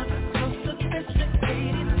 so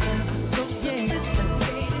sophisticated, so yeah,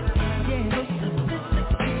 so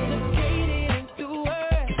sophisticated into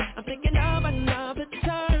words. I'm thinking of another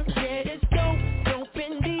term. Yeah, it's dope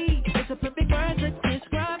indeed. It's a perfect word to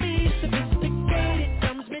describe me. Sophisticated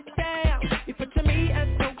comes me down. Refer to me as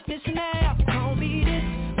focus now. Call me this,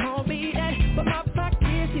 call me that, but my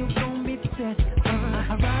pockets you gon' be set. I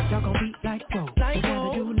ride, y'all gon' beat like whoa. Like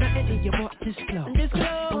gotta do nothing till you bought this flow. On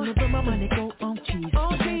the room, my money go on cheese.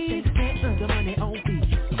 On cheese, the money on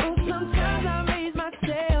beat. Oh, sometimes I raise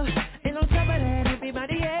myself, and on top of that,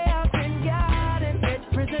 everybody else and God and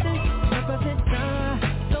that president represents time.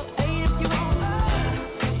 So hey, if you want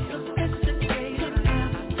sophisticated,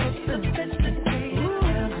 so sophisticated,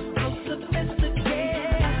 so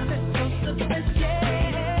sophisticated, so sophisticated, so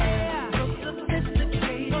sophisticated, so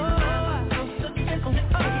sophisticated,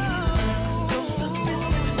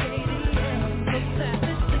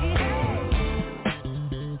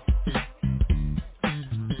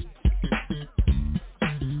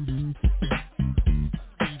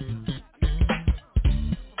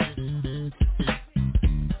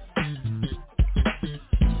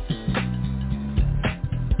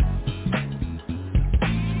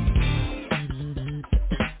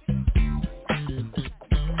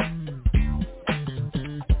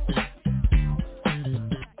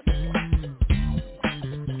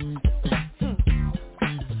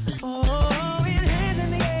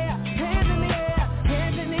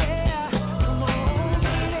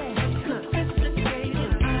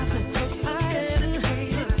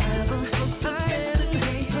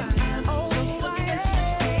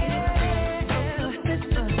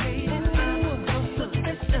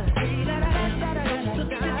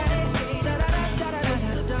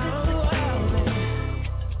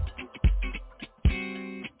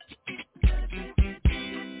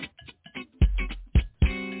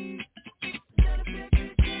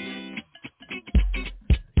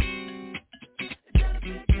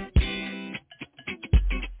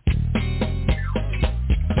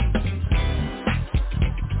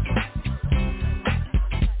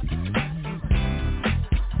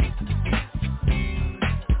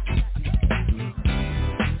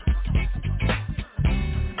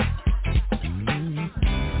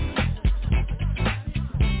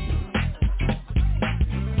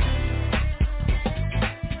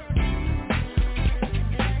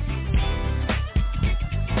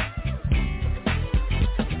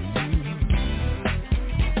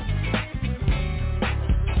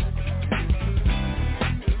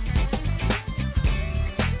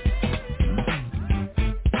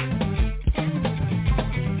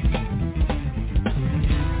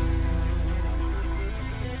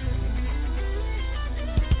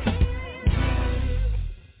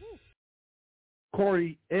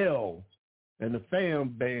 Corey L. and the Fam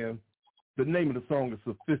Band. The name of the song is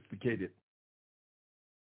Sophisticated.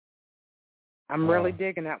 I'm really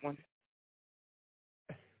digging that one.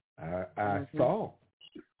 I saw.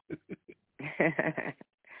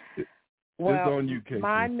 Well, it's on you, Casey.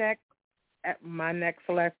 my next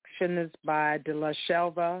selection is by De La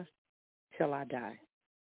Shelva, Till I Die.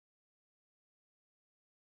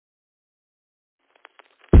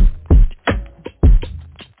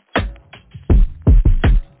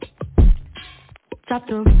 Drop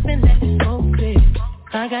the roof and let the smoke clear.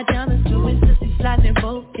 I got diamonds doing pussy sliding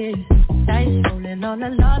both ears. Dice rolling on a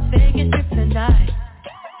Las Vegas trip tonight.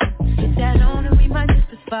 Get that on and we might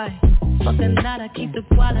just a fight. Fucking night, I keep the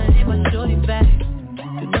wallet in my shorty bag.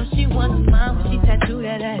 You know she wants mine when she tattoo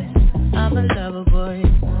that ass. I'm a lover boy,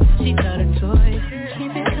 she love the toys.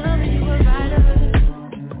 Keep it coming, you a rider.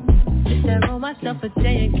 Just that roll myself a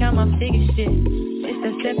day and count my figure shit. It's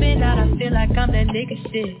that stepping out, I feel like I'm that nigga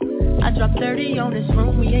shit. I drop 30 on this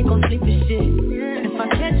room, we ain't gon' sleep with shit. If I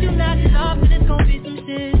catch you knocking off, then it's gon' be some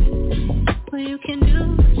shit. Well, you can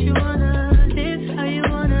do what you wanna, live how you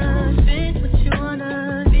wanna, spit what you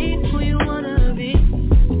wanna, be who you wanna be.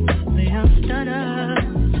 May I'm stunner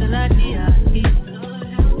till I D.I.E.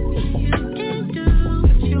 You can do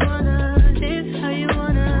what you wanna, live how you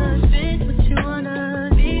wanna, spit what you wanna,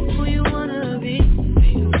 be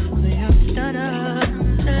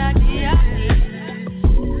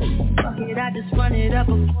just run it up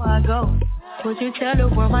before I go. Would you tell the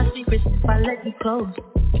world my secrets if I let you close?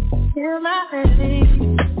 Feel my satisfaction.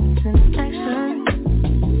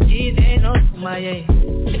 These ain't no my age.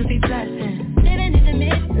 It'll be blasting. Living in the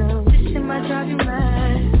mix up. This shit might drive you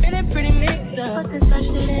mad. Feeling pretty mixed up. But this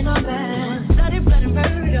shit ain't all bad. Started blood and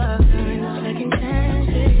murder. Second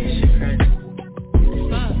chances.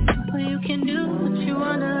 Well, you can do what you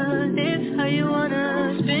wanna. Live how you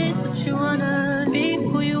wanna. Spin what you wanna. Be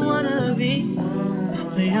who you wanna be.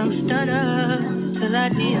 We don't stutter till I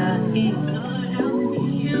D.I.E.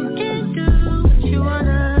 You can do what you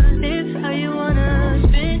wanna. Live how you wanna.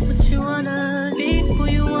 Spin what you wanna. Be who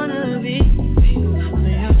you wanna be.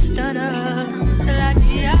 We don't stutter till I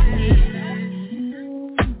D.I.E.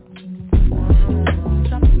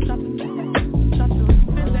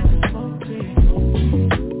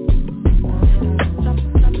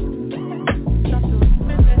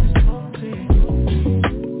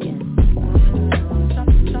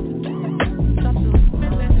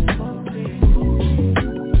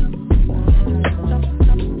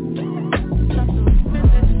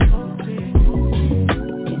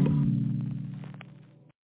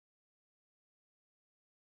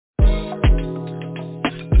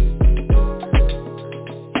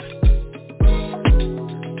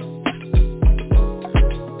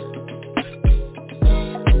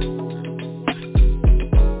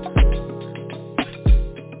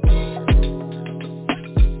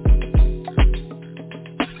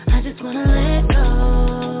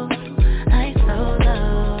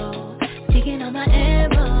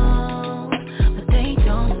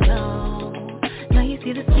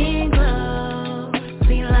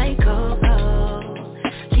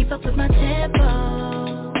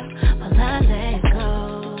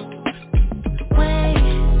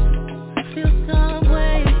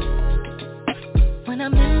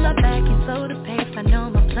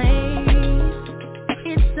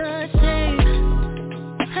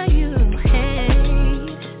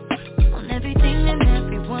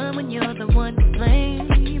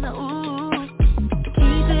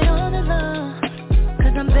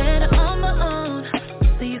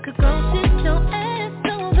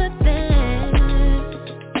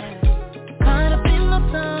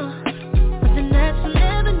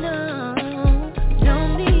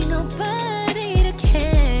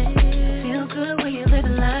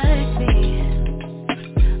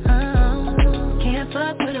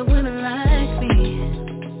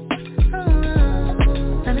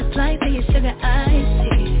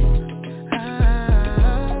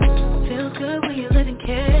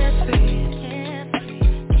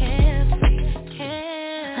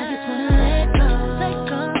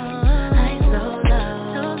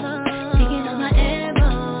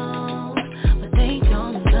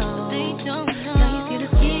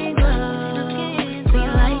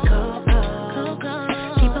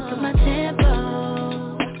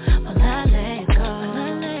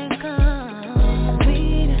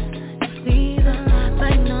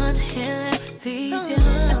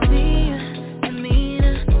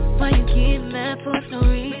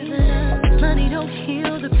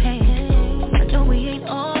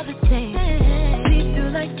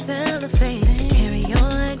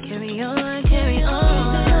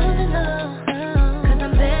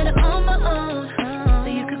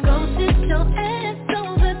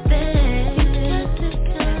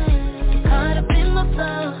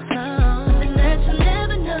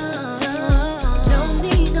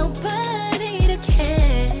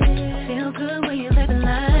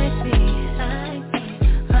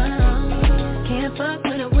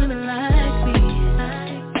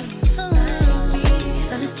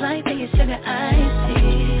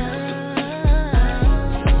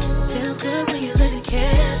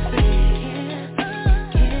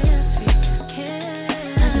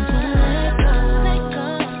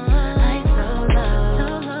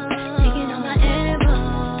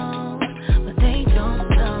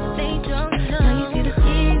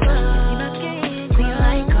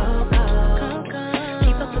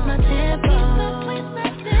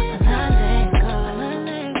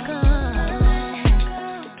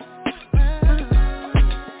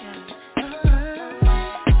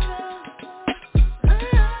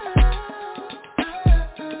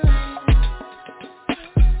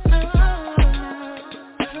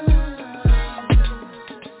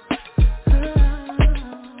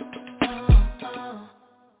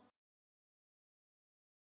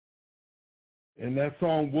 And that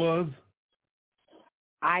song was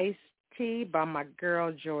Iced Tea by my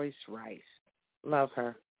girl Joyce Rice. Love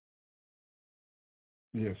her.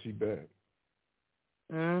 Yeah, she bad.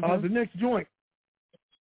 Mm-hmm. The next joint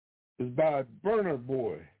is by Burner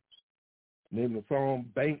Boy. Name the song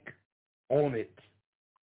Bank on it.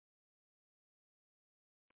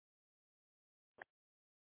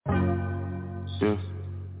 Yeah,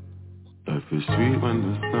 life is sweet when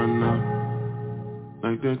the sun out,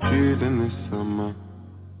 like the trees in the summer.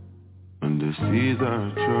 When the seas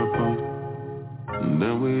are troubled, and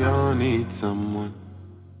then we all need someone.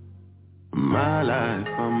 My life,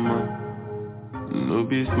 no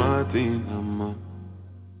be smart in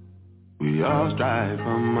we all strive,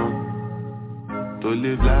 to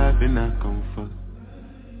live life in a comfort.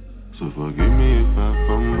 So forgive me if I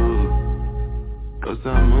fumble, 'cause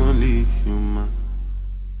I'm only human.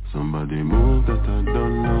 Somebody move that I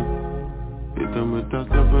don't know. Hit them with a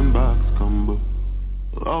 7-box combo.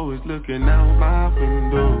 Always looking out my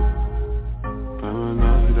window,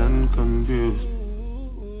 paranoid and confused.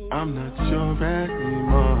 I'm not sure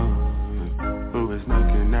anymore, who is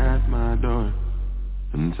knocking at my door.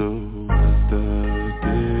 And so as the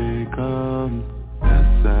day comes,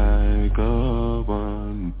 as I go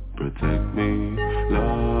on, protect me,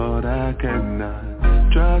 Lord, I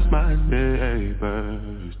cannot trust my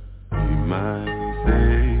neighbors. Be my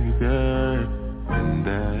savior when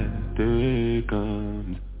that day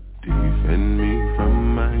comes. Defend me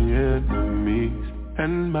from my enemies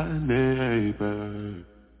and my neighbors.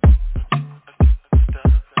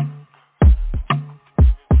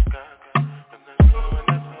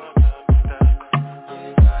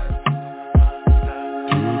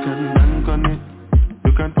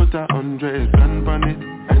 Put 100 grand on it.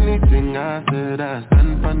 Anything I said, I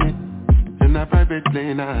stand on it. In a private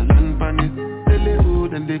plane, I land on it.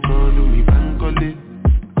 Hollywood and they call me Bankole,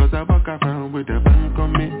 'cause I walk around with a bank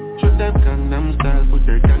on me. Shoot them Gangnam style, put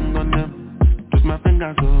the gang on them. Twist my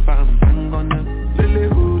fingers up and bang on them.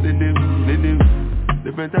 Hollywood, Hollywood.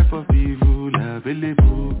 Different type of evil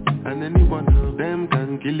available, and any one of them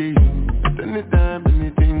can kill you. At any time,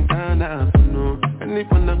 anything can happen, no. Any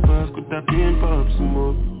one of us could have been pop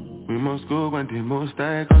smoke. We must go when the most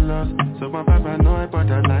I call us. So I'm paranoid,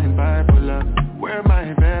 borderline bipolar. Wear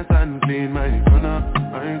my vest and clean my corner.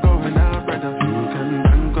 I ain't going out, brother. You can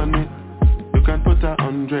bank on it. You can put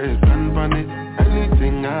 100 grand on it.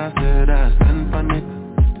 Anything I said, I stand on it.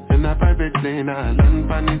 In a private plane, I land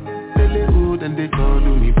on it. Hollywood and they call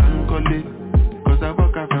me Bankole, 'cause I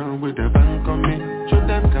walk around with a bank on me. Shoot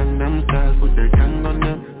them Gangnam style, put the gang on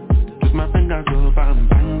them. Twist my fingers up and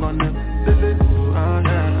bang on them. Hollywood, oh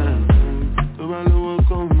yeah. So I will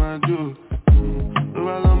come my do. So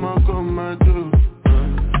I'ma come my do.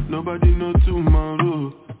 Nobody know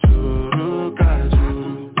tomorrow. Choro kaju.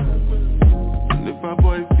 And if a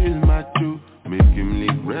boy feel macho, make him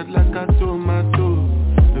lick red like a tomato.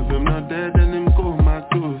 If I'm not dead, then him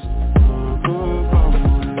comatose.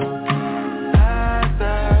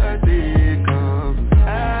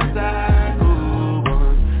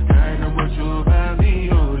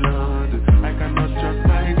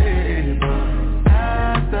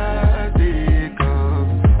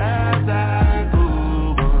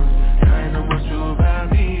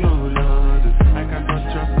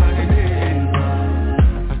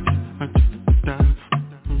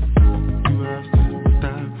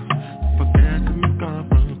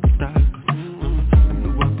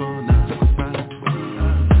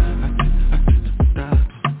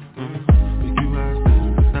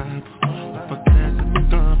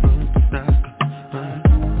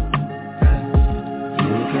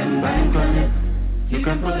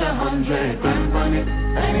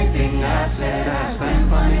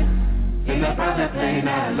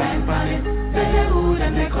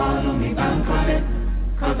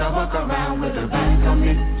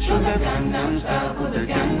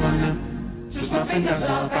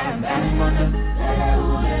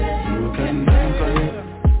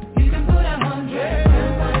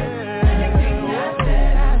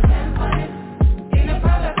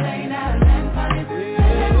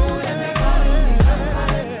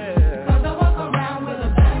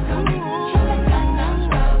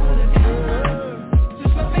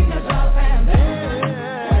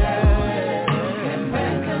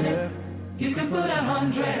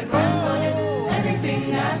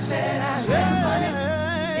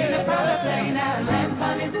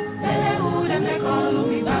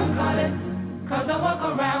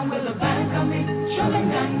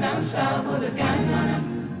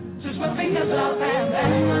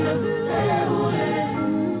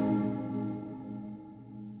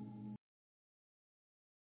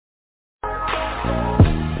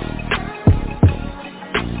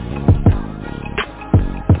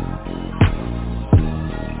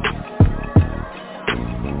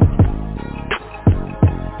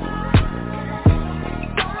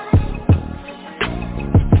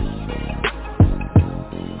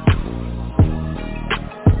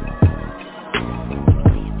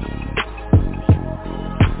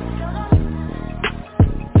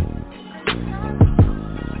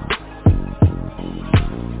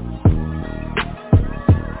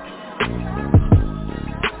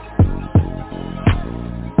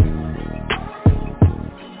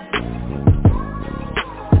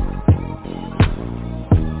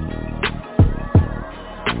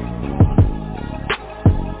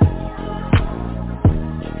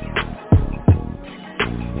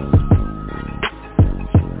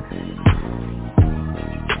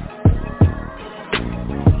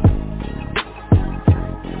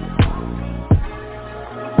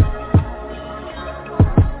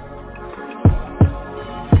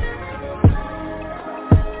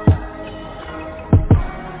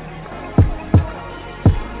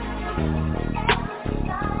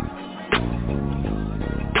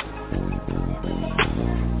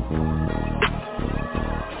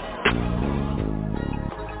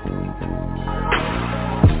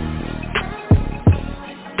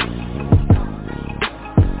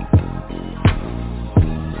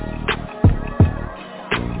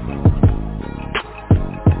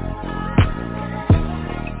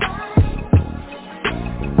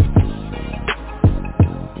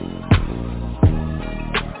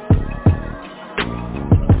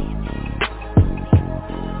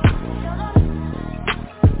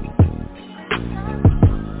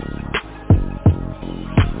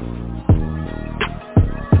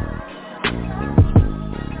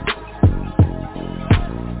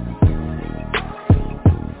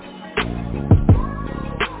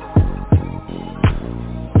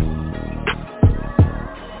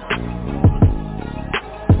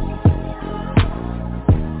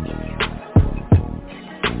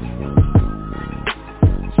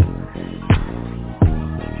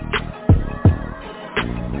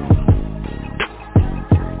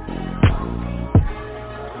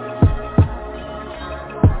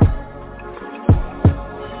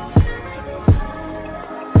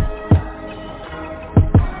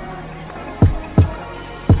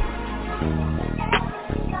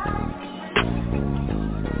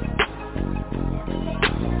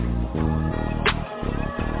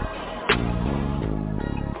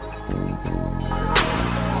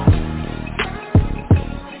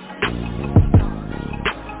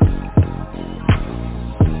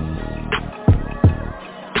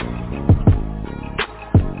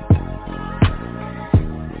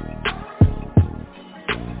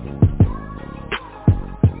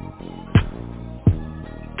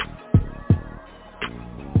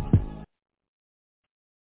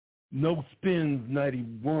 No SPINZ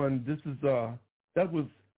 91. This is that was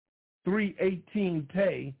 318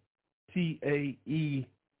 Tay, T-A-E.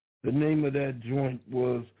 The name of that joint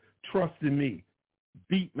was Trust in Me.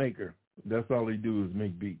 Beat maker. That's all he do is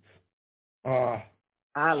make beats. I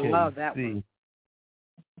love that one.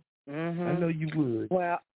 Mm-hmm. I know you would.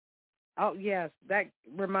 Well, oh yes, that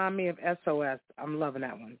remind me of SOS. I'm loving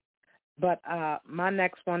that one. But my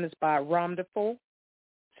next one is by Romderful,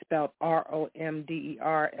 spelled R-O-M-D-E-R-F-U-L.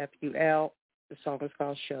 The song is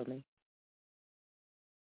called Show Me.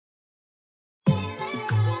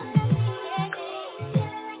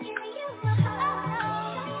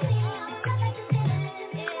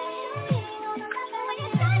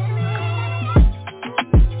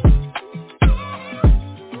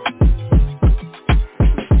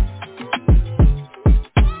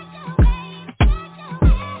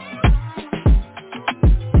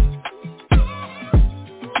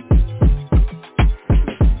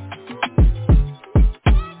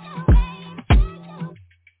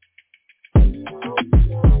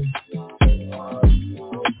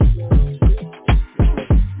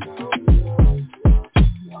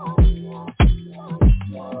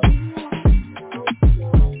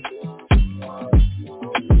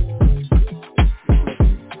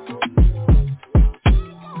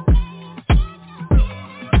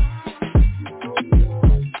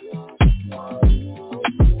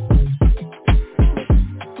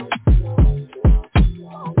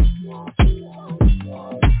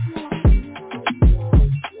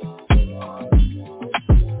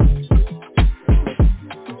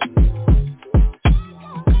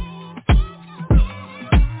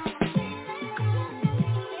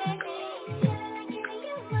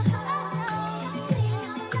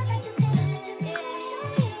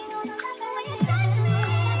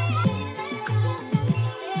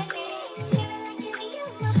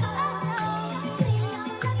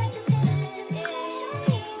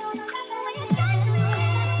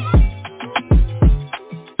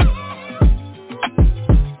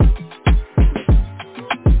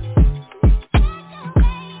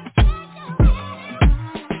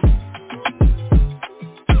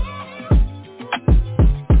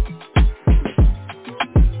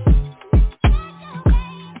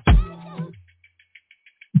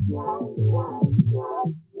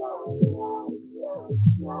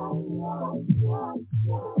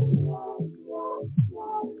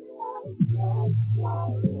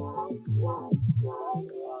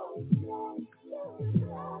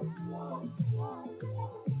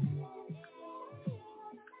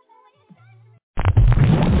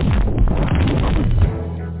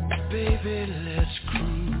 Baby, let's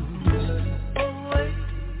cruise away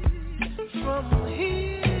from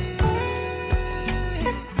here.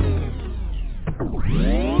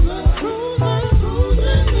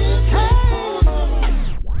 Cruising this house.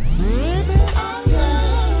 Baby, I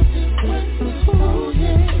love it when we're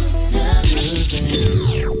cruising. Yeah,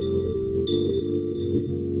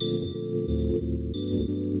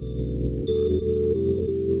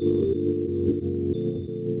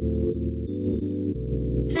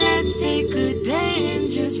 let's take a day and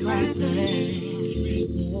just ride the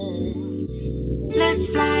let's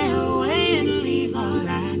fly away and leave all I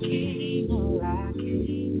can.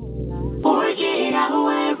 Forget our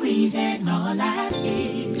worries and all I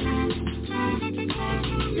can.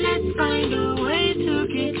 Let's find a way to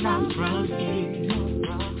get lost from here.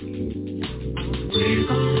 We're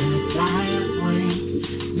gonna fly away,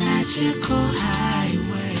 magical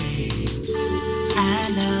highway. I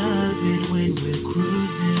love it when we're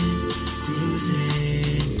cruising.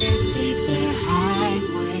 Let's take the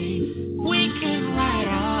highway. We can ride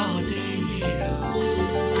all day.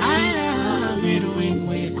 I love it when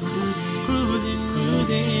we're cruising.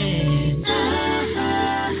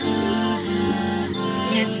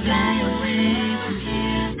 Let's fly away from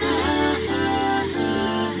here.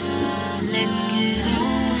 Let's get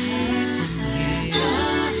away from here.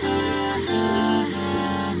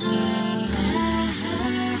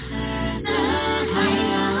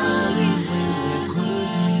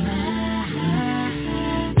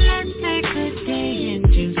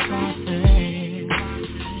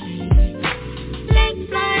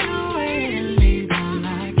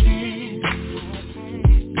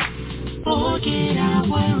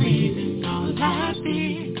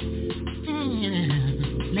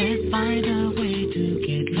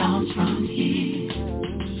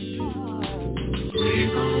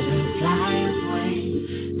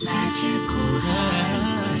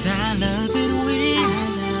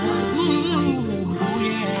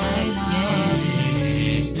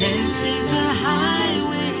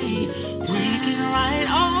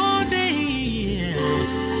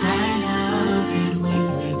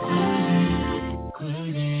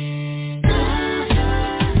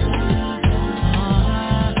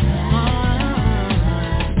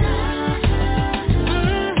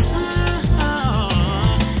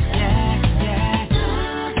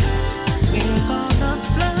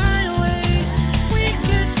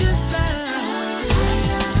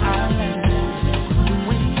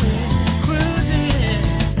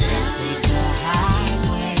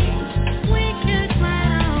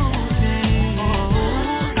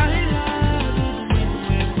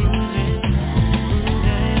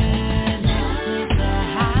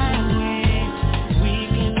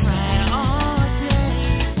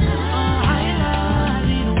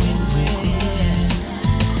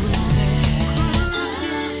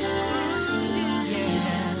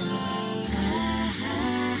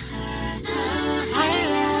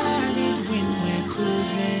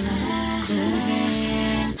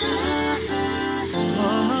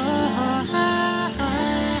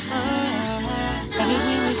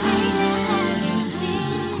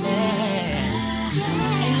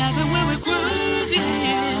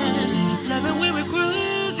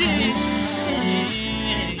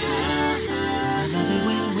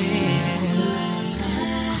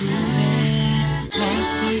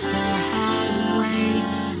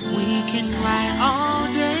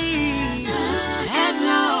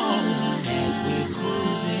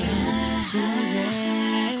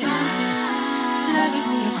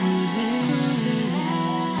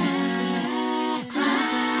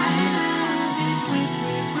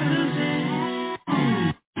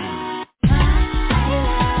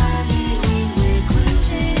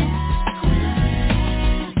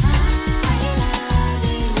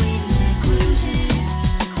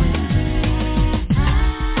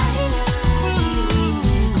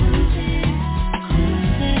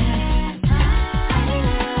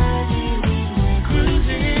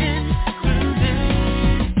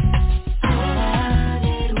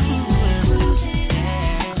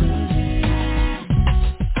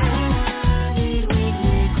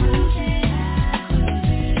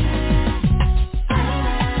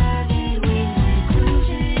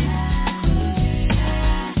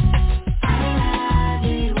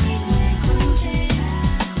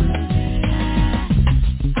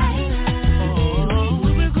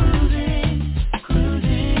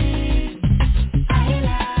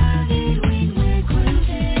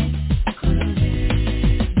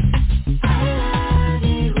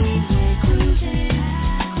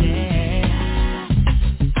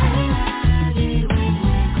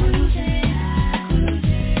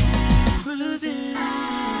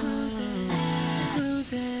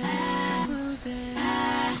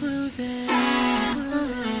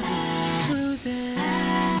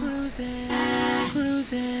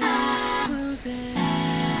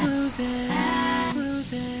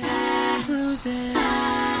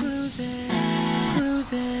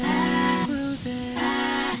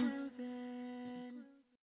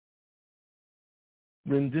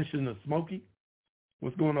 rendition of Smokey?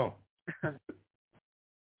 What's going on?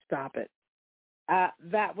 Stop it.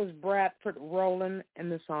 That was Bradford Rowland,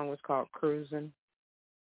 and the song was called Cruising.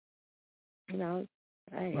 You know,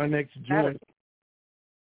 hey. My next joint.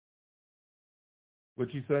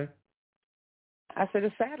 What you say? I said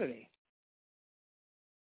it's Saturday.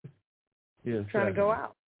 Yeah, trying to go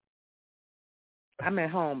out. I'm at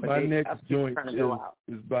home, but my next joint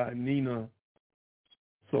is by Nina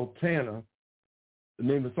Sultana. The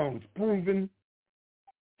name of the song is Proven,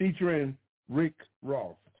 featuring Rick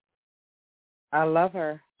Ross. I love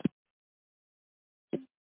her.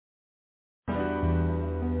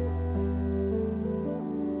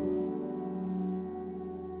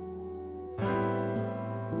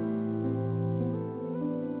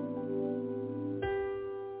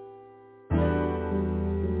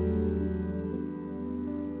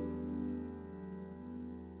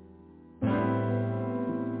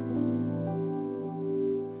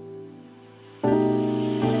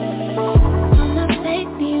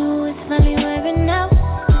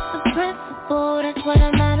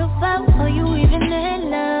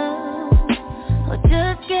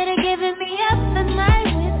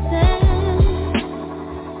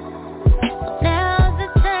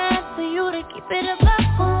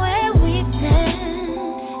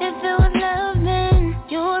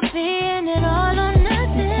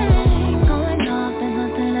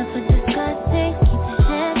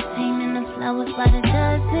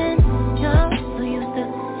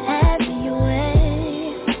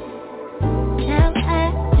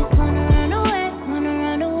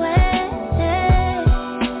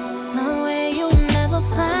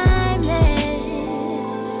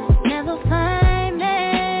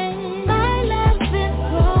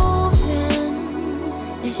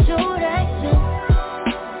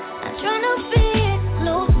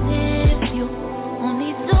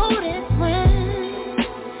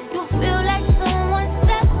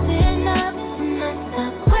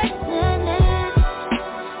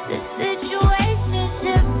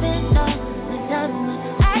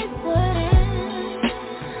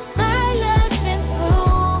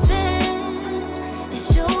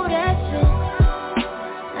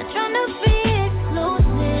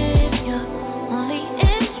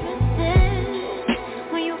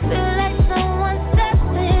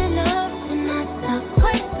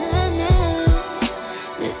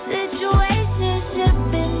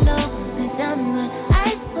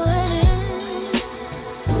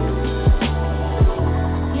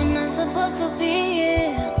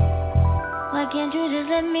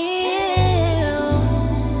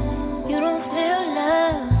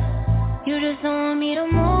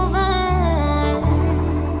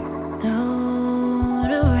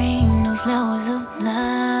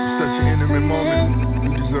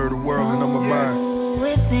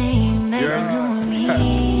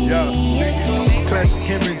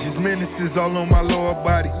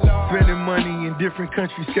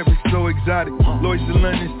 Countries kept it so exotic. Lloyds to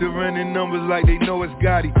London still running numbers like they know it's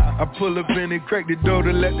Gotti. I pull up in and crack the door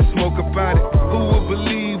to let the smoke up out it. Who would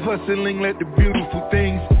believe hustling let the beautiful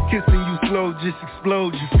things kissing you slow just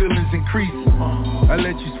explode, your feelings increase. I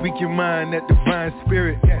let you speak your mind, that divine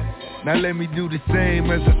spirit. Now let me do the same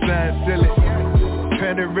as I sign seal it.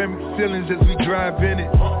 Panoramic ceilings as we drive in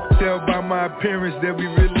it. Tell by my appearance that we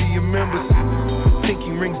really are members.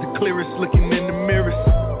 Pinky rings the clearest, looking in the mirrors.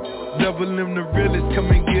 Double them the realest, come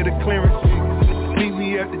and get a clearance. Meet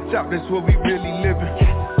me at the top, that's where we really living.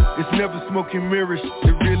 It's never smoking mirrors,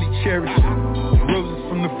 to really cherish. Roses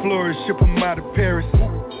from the florist, ship them out of Paris.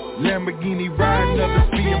 Lamborghini riding, others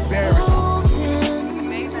be embarrassed.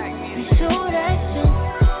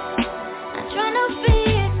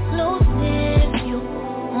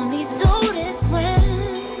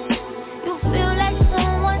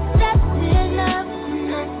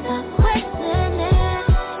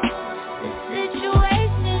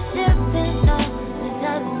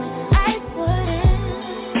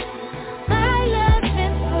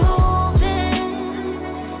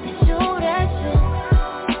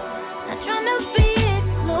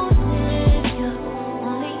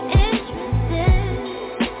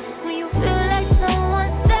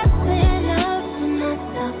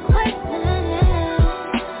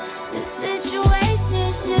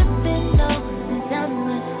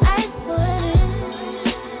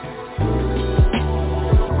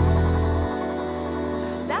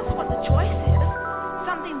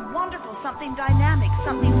 Something dynamic,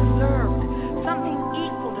 something deserved, something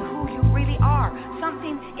equal to who you really are,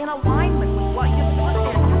 something in alignment with what you've put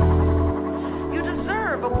in. You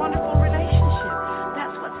deserve a wonderful relationship.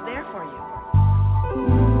 That's what's there for you.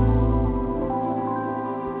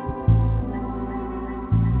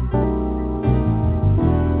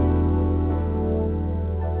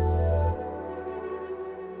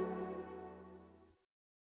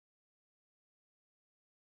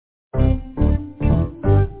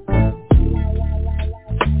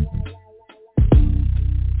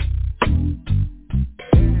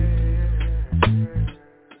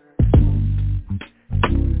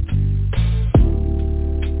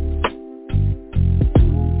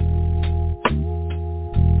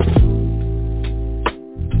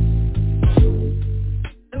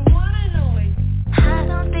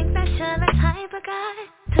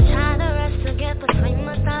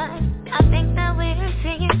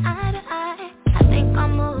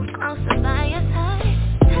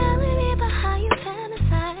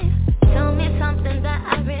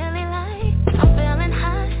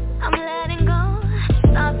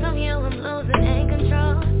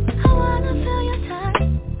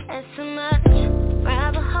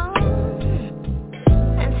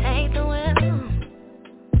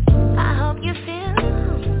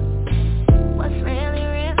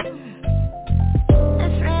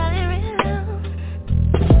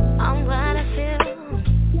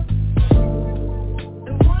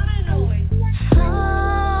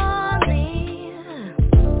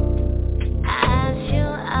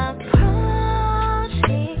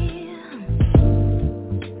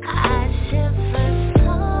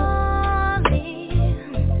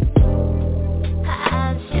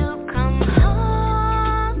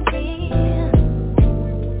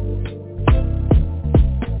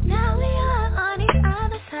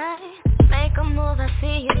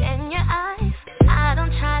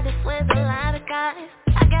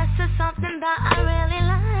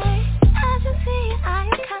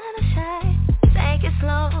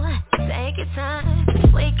 take your time.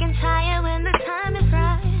 Waking tired